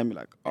free time, you're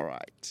like, all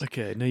right.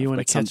 Okay, now you want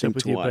to got catch something up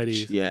with to your watch.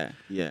 buddies. Yeah.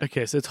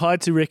 Okay, so it's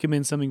hard to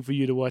recommend something for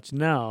you to watch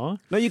now.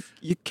 No, you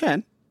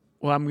can.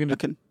 Well, I'm I gonna.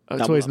 can It's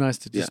double always up. nice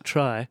to just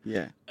try.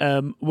 Yeah.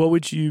 What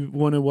would you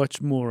want to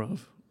watch more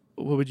of?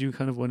 What would you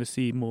kind of want to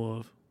see more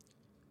of?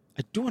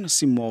 I do want to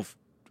see more of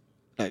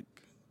like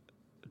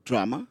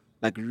drama,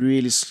 like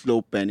really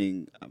slow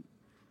burning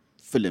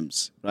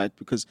films, right?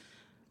 Because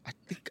I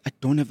think I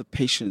don't have the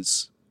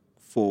patience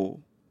for,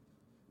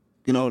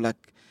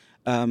 like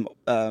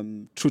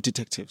True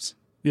Detectives.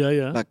 Yeah,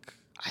 yeah, Like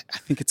I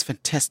think it's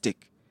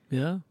fantastic,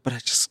 yeah. but I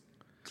just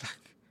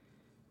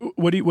like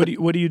What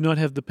do you not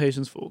have the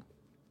patience for?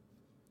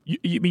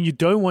 You mean you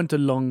don't want a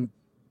long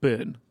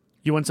burn?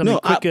 You want something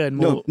quicker and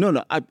more.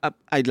 No.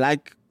 I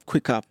like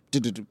quicker,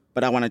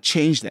 but I want to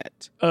change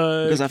that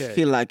because I Okay.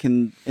 feel like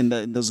in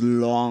those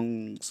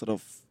long sort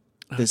of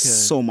there's Okay.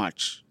 so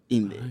much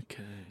in there.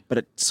 Okay.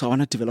 But so I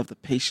want to develop the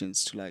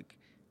patience to like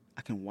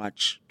I can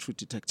watch True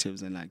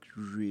Detectives and like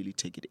really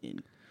take it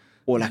in,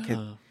 or like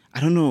I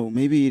don't know,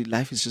 maybe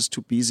life is just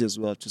too busy as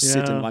well to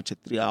sit Yeah. and watch a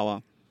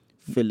 3-hour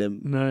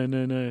film. No.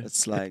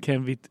 It's like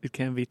it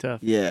can be tough.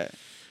 yeah.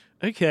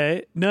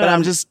 Okay. No. But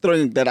I'm just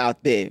throwing that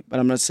out there. But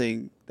I'm not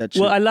saying that.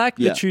 Well, I like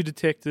yeah. the True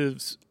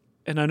Detectives,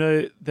 and I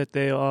know that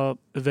they are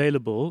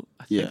available.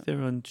 I think Yeah.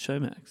 they're on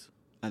Showmax.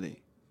 Are they?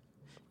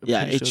 I'm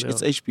Yeah, pretty sure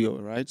it's they are.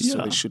 HBO, right? So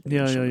Yeah. they should. be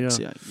Yeah, on yeah,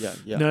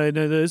 Showmax. Yeah. No,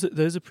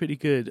 those are pretty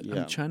good. Yeah.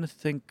 I'm trying to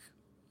think.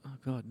 Oh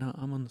God, no,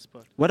 I'm on the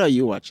spot. What are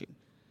you watching?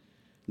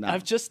 Now?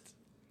 I've just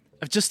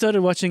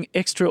started watching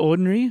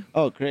Extraordinary,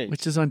 Oh, great.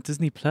 which is on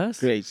Disney Plus.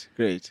 Great.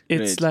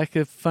 It's like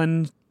a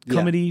fun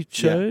comedy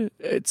show.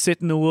 It's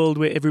set in a world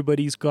where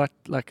everybody's got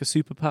like a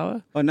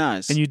superpower. Oh,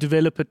 nice. And you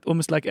develop it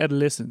almost like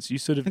adolescence. You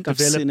sort of I've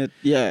develop seen it.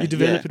 Yeah. you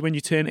develop it when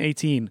you turn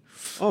 18.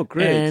 Oh,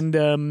 great.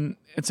 And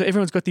so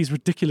everyone's got these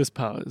ridiculous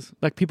powers.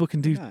 Like people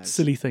can do Nice.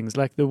 silly things.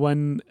 Like the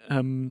one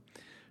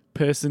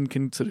person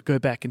can sort of go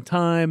back in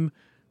time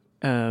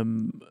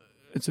and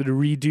sort of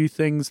redo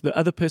things. The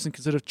other person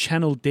can sort of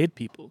channel dead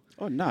people.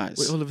 Oh, nice.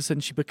 Where all of a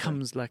sudden she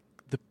becomes like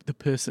the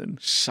person.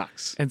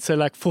 Shucks. And so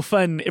like for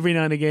fun, every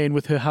now and again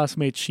with her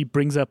housemates, she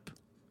brings up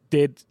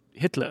dead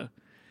Hitler.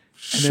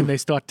 And then they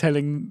start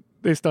playing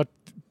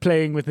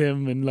with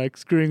him and like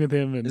screwing with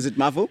him. And Is it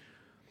Marvel?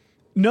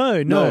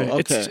 No. No,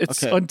 okay,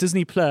 It's okay. on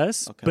Disney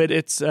Plus, Okay. but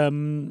it's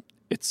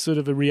sort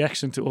of a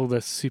reaction to all the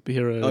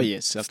superhero Oh,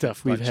 yes, okay,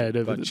 stuff we've got you, had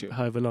over got you.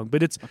 however long.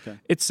 But it's Okay.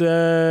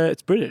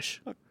 it's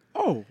British,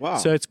 Oh, wow.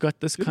 so it's got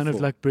this kind of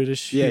Beautiful. like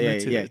British Yeah, humor yeah,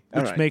 to yeah. it,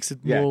 All which right. makes it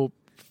Yeah. more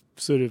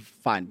sort of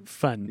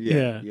fun.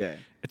 Yeah. Yeah.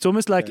 It's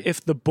almost like Okay.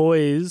 if The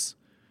Boys,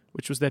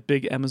 which was that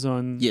big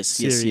Amazon Yes,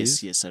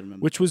 series, yes, I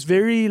remember. which was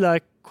very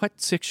like quite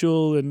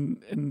sexual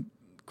and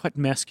quite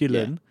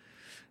masculine,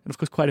 and of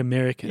course quite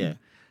American. Yeah.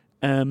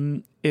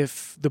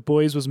 If The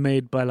Boys was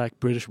made by like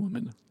British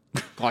women,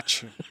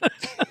 Got you.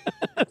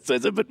 so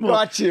it's a bit more,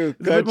 Got you. it's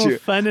a bit Got more you.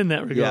 fun in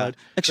that Yeah. regard.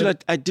 Actually,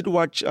 I did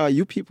watch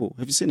You People.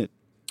 Have you seen it?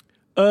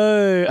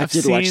 Oh, I've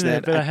did seen watch it,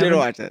 that. but I I did haven't.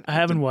 watch it. I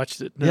haven't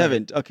watched it. No. You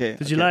haven't? Okay.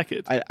 Did you okay. like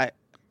it?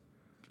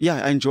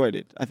 I enjoyed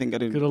it. I think I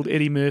did. Good old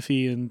Eddie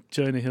Murphy and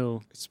Jonah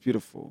Hill. It's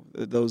beautiful.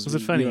 Those Was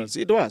it funny?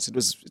 It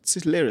was. It's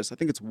hilarious. I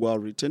think it's well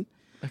written.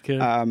 Okay.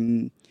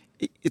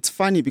 It's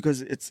funny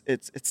because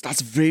it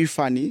starts very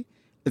funny,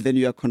 and then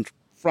you are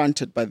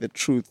confronted by the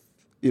truth,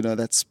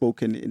 that's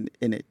spoken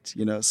in it.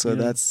 So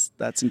Yeah.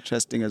 that's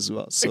interesting as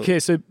well. So, okay,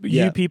 so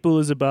yeah. You People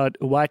is about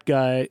a white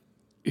guy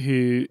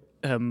who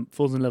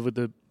falls in love with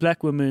a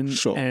black woman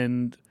Sure.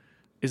 and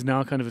is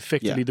now kind of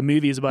effectively Yeah. the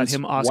movie is about It's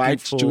him asking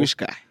white for Jewish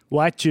guy.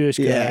 white Jewish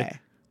guy Yeah.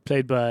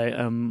 played by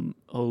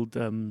old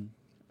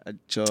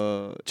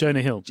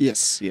Jonah Hill.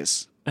 Yes.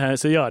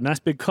 So yeah, nice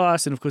big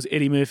cast, and of course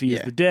Eddie Murphy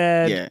is the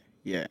dad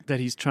Yeah. that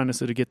he's trying to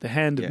sort of get the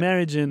hand of Yeah.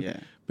 marriage in. Yeah.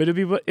 But it'd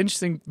be an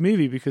interesting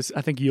movie because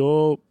I think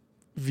your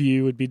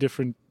view would be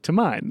different to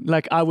mine.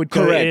 Like I would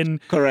go in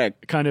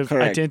Correct. kind of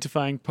Correct.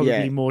 identifying probably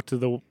Yeah. more to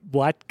the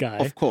white guy.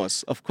 Of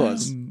course.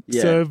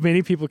 Yeah. So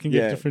many people can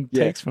get different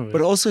takes from it.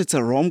 But also it's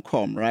a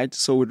rom-com, right?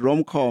 So with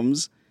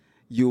rom-coms,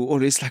 you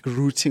always like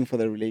rooting for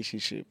the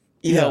relationship.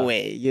 Either Yeah.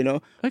 way,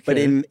 But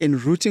Okay. in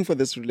rooting for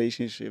this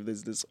relationship,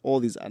 there's all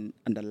these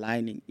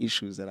underlining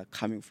issues that are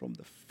coming from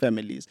the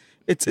families.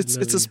 It's a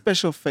Lovely.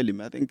 special film.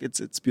 I think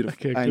it's beautiful.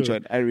 Okay, I cool.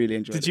 enjoyed it. I really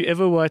enjoyed Did it. you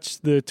ever watch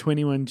the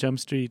 21 Jump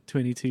Street,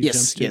 22 Jump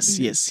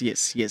Yes,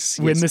 Street? yes.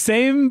 When the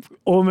same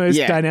almost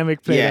Yeah.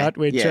 dynamic played Yeah. out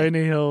where Yeah.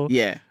 Jonah Hill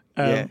Yeah.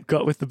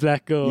 got with the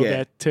black girl Yeah.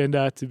 that turned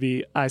out to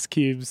be Ice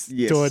Cube's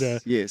Yes.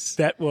 daughter. Yes.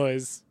 That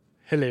was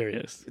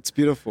hilarious. It's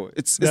beautiful.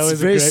 It's That was a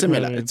very great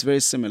similar. moment. It's very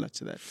similar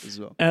to that as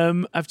well.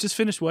 I've just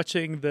finished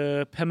watching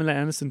the Pamela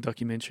Anderson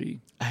documentary.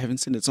 I haven't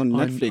seen it. It's on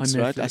On Netflix,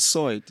 right? I Netflix.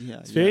 saw it. Yeah.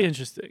 It's very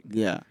interesting.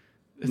 Yeah.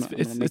 It's I'm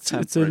gonna make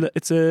time it's for it.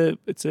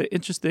 it's a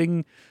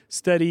interesting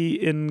study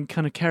in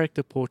kind of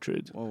character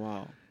portrait, Oh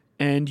wow.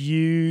 and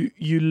you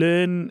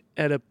learn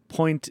at a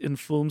point in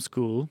film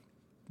school.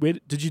 Where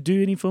did you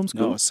do any film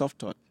school? No,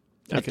 self-taught.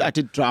 Okay. I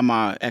did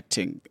drama,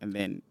 acting, and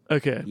then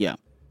Okay. yeah.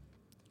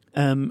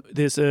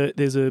 There's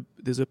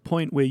a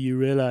point where you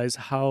realize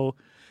how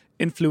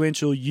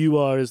influential you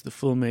are as the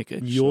filmmaker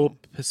and your Sure.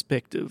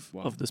 perspective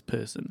Wow. of this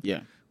person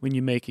Yeah. when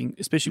you're making,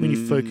 especially when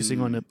you're focusing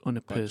on a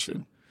Got person.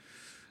 you.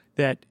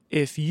 That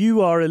if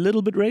you are a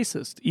little bit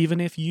racist, even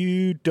if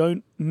you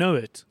don't know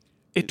it,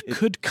 it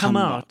could come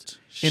out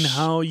in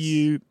how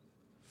you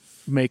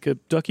make a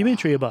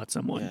documentary about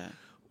someone Yeah.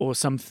 or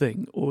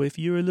something, or if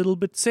you're a little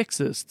bit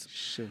sexist.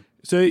 Sure.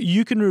 So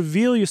you can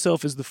reveal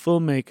yourself as the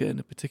filmmaker in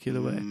a particular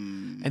way.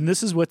 Mm. And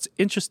this is what's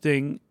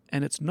interesting,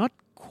 and it's not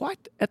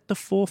quite at the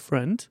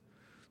forefront,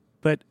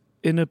 but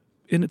in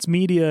its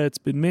media it's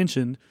been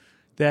mentioned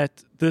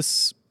that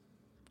this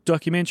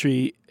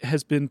documentary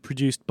has been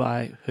produced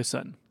by her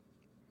son.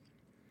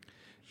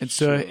 And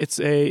so Sure. it's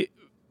a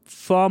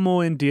far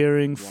more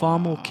endearing, far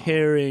more Wow.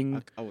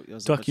 caring I was about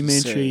to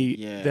documentary say,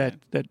 yeah.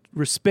 that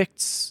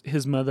respects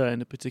his mother in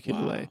a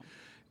particular Wow. way,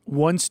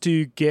 wants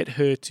to get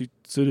her to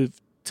sort of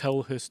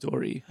tell her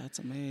story. That's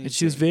amazing. And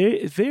she was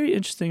very, very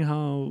interesting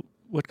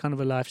what kind of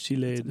a life she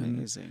led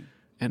amazing.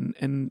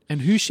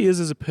 and who she is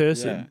as a Yeah.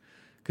 person.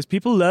 Because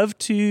people love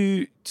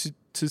to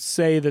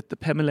say that the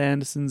Pamela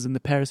Andersons and the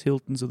Paris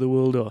Hiltons of the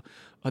world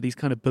are these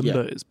kind of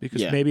bimbos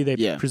because Yeah. maybe they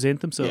Yeah.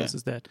 present themselves Yeah.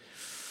 as that.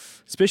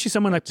 Especially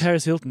someone like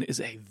Paris Hilton is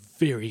a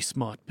very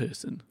smart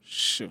person.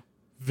 Sure.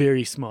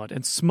 Very smart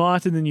and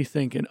smarter than you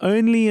think. And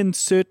only in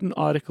certain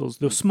articles,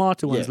 the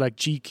smarter ones Yeah. like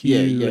GQ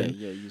Yeah. and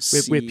You where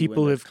see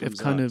people when have that comes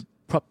kind out.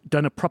 of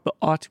done a proper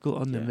article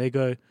on them. Yeah. They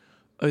go,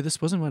 oh,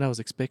 this wasn't what I was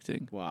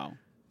expecting. Wow.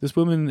 This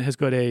woman has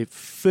got a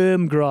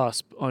firm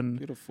grasp on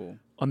Beautiful.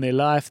 their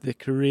life, their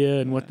career,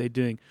 and what they're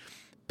doing.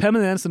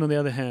 Pamela Anderson, on the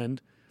other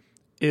hand,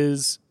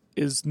 is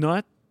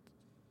not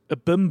a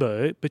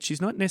bimbo, but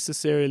she's not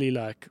necessarily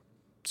like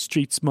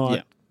street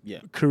smart,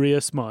 career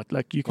smart.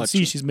 Like you can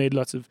see she's made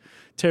lots of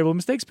terrible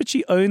mistakes, but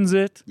she owns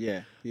it.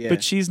 Yeah.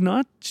 But she's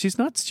not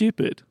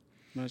stupid.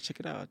 No, check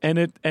it out.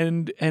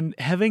 And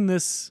having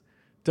this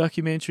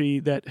documentary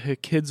that her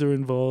kids are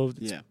involved,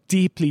 it's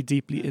deeply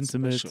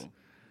intimate. Special.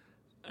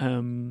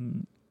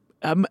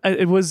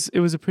 It was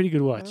a pretty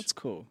good watch. That's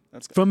cool.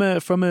 That's From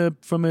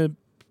a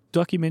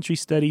documentary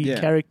study,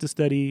 character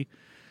study.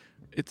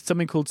 It's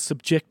something called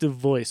subjective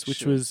voice,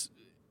 which was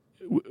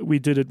we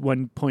did at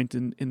one point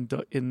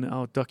in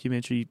our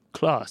documentary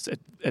class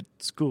at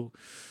school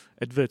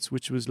at Wits,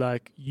 which was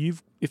like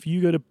if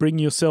you got to bring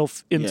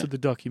yourself into the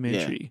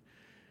documentary,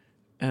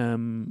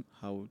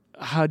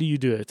 how do you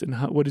do it, and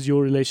what is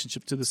your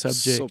relationship to the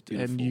subject? So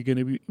and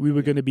we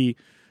were gonna be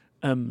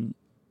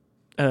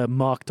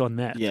marked on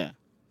that. Yeah,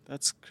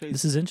 that's crazy.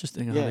 This is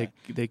interesting how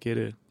they get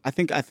it. I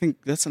think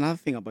that's another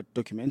thing about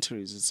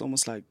documentaries. It's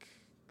almost like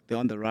they're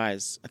on the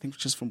rise. I think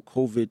just from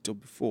COVID or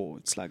before,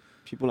 it's like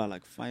people are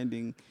like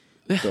finding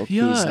docus.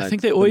 Yeah, like I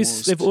think they've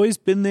always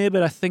been there,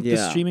 but I think the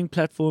streaming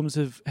platforms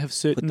have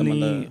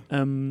certainly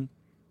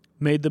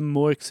made them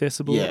more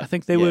accessible. Yeah, I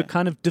think they were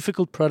kind of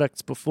difficult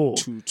products before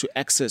to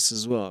access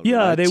as well. Yeah,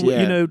 right? they were.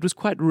 You know, it was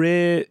quite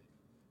rare.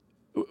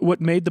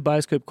 What made the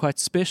Bioscope quite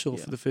special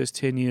for the first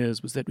 10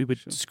 years was that we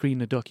would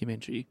screen a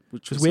documentary.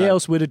 Because where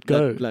else would it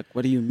go? Like,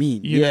 what do you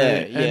mean? You know,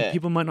 and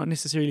people might not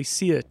necessarily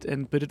see it,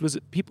 but it was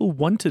people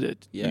wanted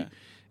it. Yeah.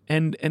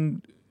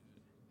 And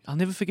I'll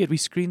never forget, we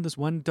screened this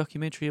one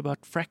documentary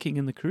about fracking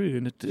in the Karoo,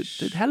 and it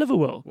did hell of a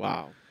well.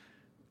 Wow.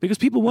 Because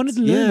people wanted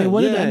to learn, they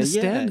wanted to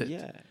understand it.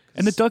 Yeah.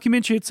 And the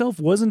documentary itself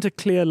wasn't a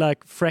clear,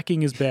 like,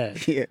 fracking is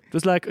bad. It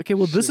was like, okay,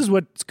 well, this is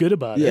what's good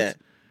about it.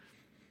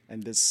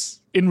 And this...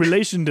 In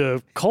relation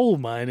to coal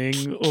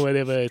mining or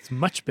whatever, it's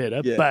much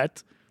better,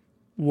 but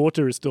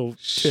water is still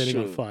turning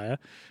on fire.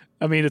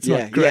 I mean, it's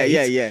not great.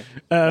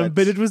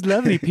 But it was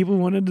lovely. People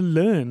wanted to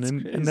learn.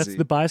 And that's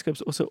the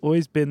Bioscope's also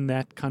always been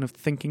that kind of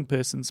thinking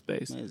person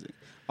space. Amazing.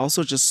 I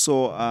also just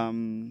saw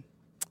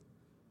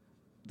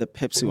the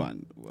Pepsi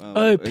one.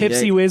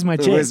 Pepsi, Where's My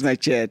Jet? Where's My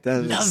Jet?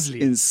 That was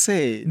lovely.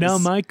 Insane. Now,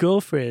 my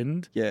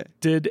girlfriend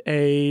did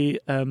a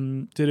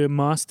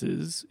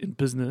master's in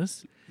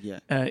business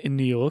in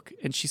New York,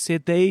 and she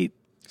said they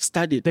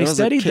studied. They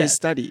studied a case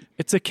study.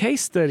 It's a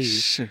case study.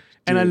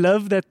 And I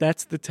love that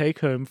that's the take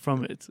home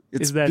from it.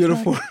 It's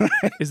beautiful.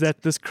 Is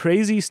that this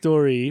crazy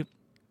story?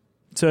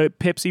 So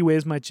Pepsi,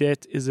 Where's My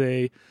Jet is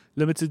a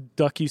limited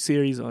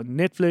docu-series on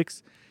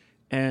Netflix,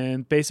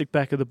 and basic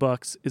back of the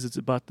box is it's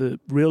about the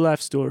real life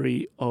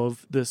story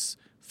of this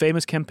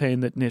famous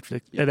campaign that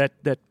Netflix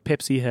that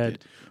Pepsi had,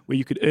 where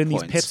you could earn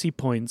these Pepsi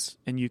points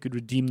and you could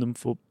redeem them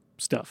for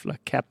stuff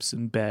like caps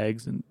and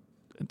bags and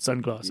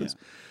sunglasses.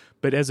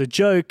 But as a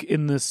joke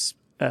in this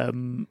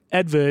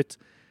advert,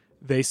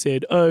 they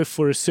said,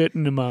 for a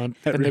certain amount,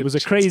 and there was a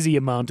crazy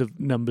amount of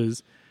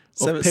numbers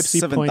of Pepsi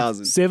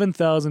points.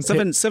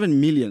 7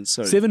 million,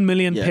 sorry. 7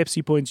 million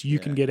Pepsi points, you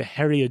can get a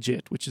Harrier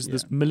jet, which is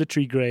this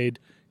military-grade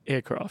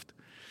aircraft.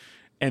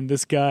 And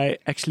this guy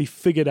actually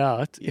figured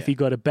out, if he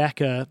got a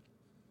backer,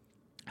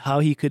 how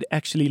he could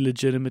actually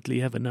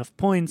legitimately have enough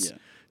points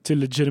to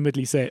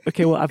legitimately say,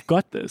 okay, well, I've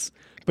got this.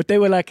 But they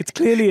were like, it's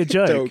clearly a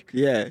joke.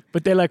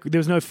 But they're like, there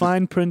was no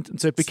fine print, and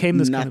so it became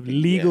this kind of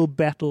legal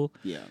battle.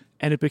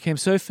 And it became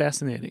so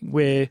fascinating,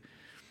 where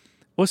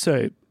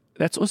also,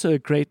 that's also a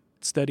great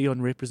study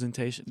on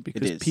representation,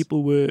 because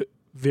people were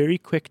very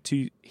quick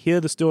to hear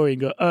the story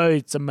and go,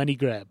 it's a money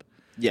grab.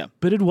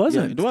 But it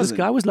wasn't. This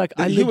guy was like,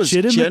 I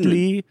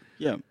legitimately,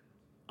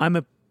 I'm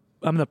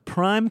the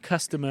prime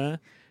customer,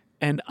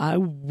 and I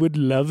would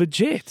love a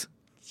jet.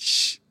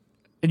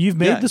 And you've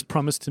made this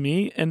promise to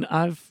me, and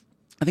I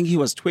think he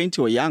was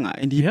 20 or younger,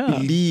 and he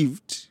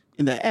believed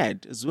in the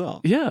ad as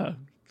well.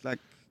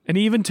 And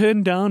he even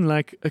turned down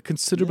like a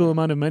considerable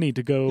amount of money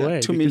to go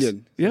away. 2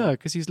 million.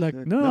 Because he's like,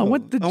 no, I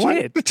want the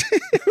jet.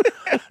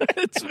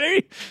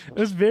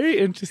 It's very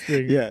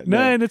interesting.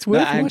 And it's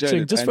worth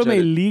watching. Just from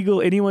a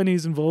legal, anyone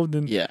who's involved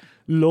in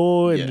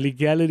law and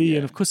legality,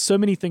 and of course so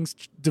many things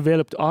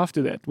developed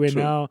after that, where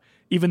now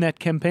even that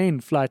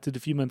campaign flighted a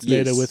few months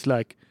later with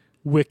like,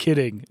 we're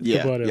kidding at the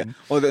bottom.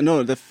 Or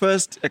the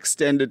first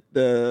extended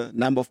the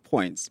number of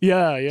points.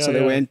 So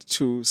they went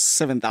to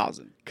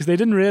 7,000. Because they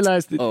didn't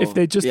realize that if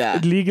they just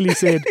legally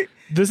said,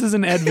 this is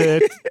an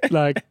advert,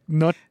 like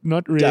not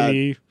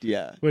really,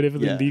 whatever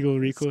the legal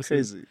recourse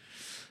is.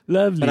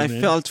 Lovely, but man.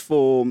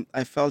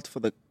 I felt for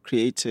the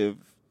creative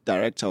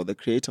director or the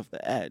creator of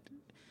the ad.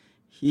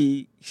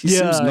 He seems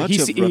not to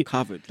have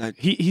recovered. Like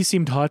he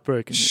seemed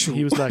heartbroken.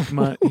 He was like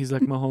my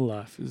whole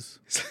life is.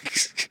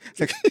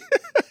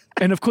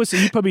 And of course,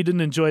 he probably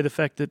didn't enjoy the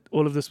fact that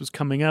all of this was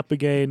coming up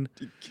again.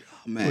 Oh,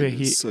 man, he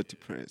was so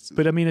depressed.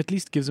 But I mean, at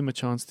least gives him a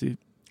chance to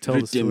tell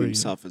the story. Redeem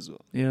himself as well.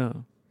 Yeah,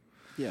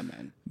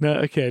 man. No,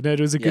 it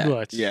was a good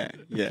watch. I'm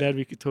glad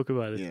we could talk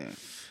about it.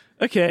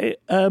 Okay,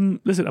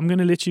 listen, I'm going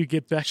to let you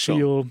get back to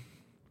your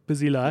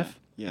busy life.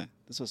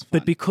 This was fun.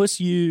 But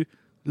because you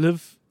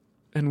live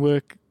and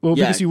work,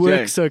 because you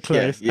work so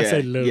close, I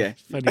say live,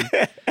 funny.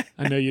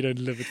 I know you don't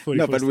live at 44.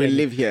 No, but we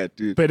live here,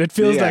 dude. But it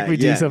feels like we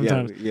do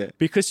sometimes. Yeah.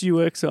 Because you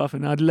work so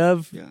often. I'd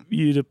love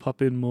you to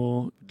pop in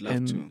more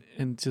Love to.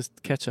 and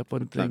just catch up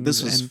on things.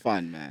 This was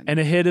fun, man. And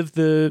ahead of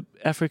the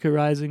Africa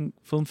Rising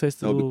Film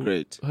Festival, That'll be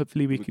great.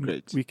 hopefully we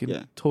can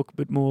talk a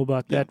bit more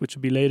about that, which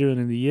will be later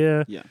in the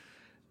year. Yeah.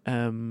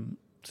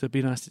 So it'd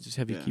be nice to just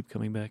have you keep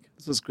coming back.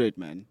 This was great,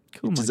 man.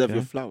 Cool, you deserve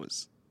your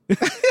flowers.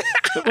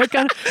 But what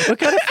kind of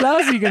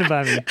flowers are you going to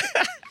buy me?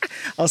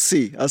 I'll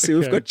see. Okay.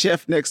 We've got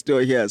Jeff next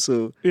door here,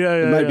 so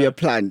it might be a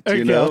plant. Okay,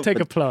 you know? I'll take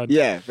a plant.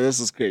 Yeah, but this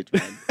was great,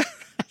 man.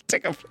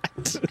 Take a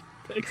plant.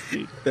 Thanks,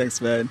 dude.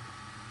 Thanks, man.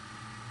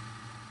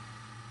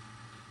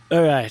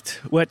 All right,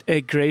 what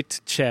a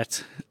great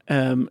chat.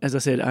 As I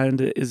said,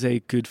 Ayanda is a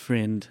good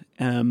friend.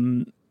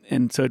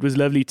 And so it was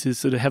lovely to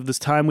sort of have this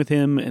time with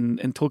him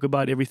and talk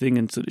about everything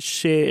and sort of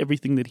share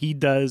everything that he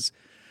does.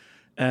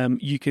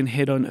 You can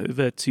head on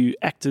over to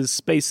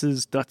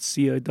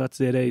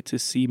actorsspaces.co.za to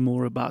see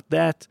more about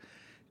that.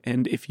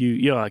 And if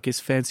you, I guess,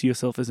 fancy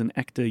yourself as an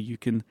actor, you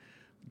can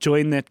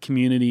join that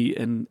community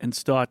and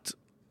start.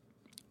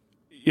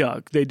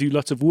 They do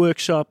lots of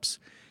workshops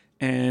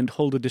and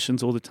hold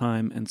auditions all the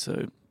time. And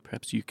so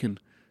perhaps you can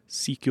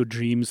seek your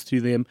dreams through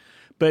them.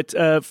 But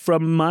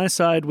from my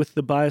side with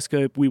the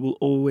Bioscope, we will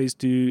always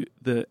do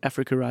the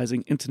Africa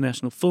Rising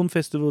International Film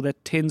Festival.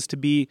 That tends to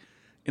be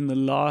in the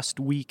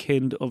last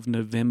weekend of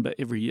November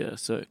every year.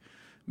 So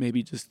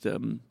maybe just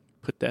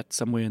put that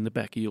somewhere in the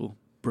back of your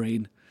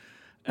brain.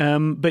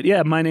 But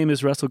yeah, my name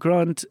is Russell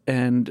Grant,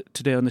 and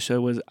today on the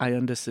show was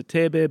Ayanda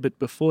Satebe. But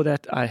before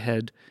that, I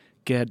had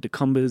Gad de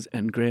Combers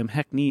and Graham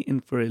Hackney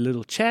in for a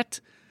little chat.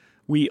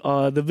 We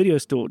are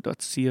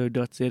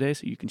thevideostore.co.za,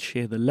 so you can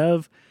share the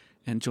love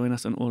and join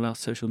us on all our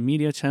social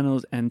media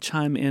channels and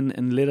chime in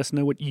and let us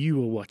know what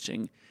you are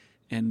watching.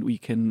 And we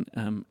can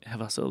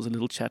have ourselves a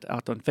little chat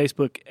out on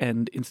Facebook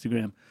and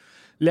Instagram.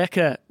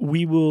 Lekker,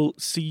 we will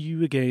see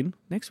you again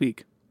next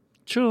week.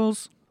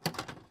 Cheers.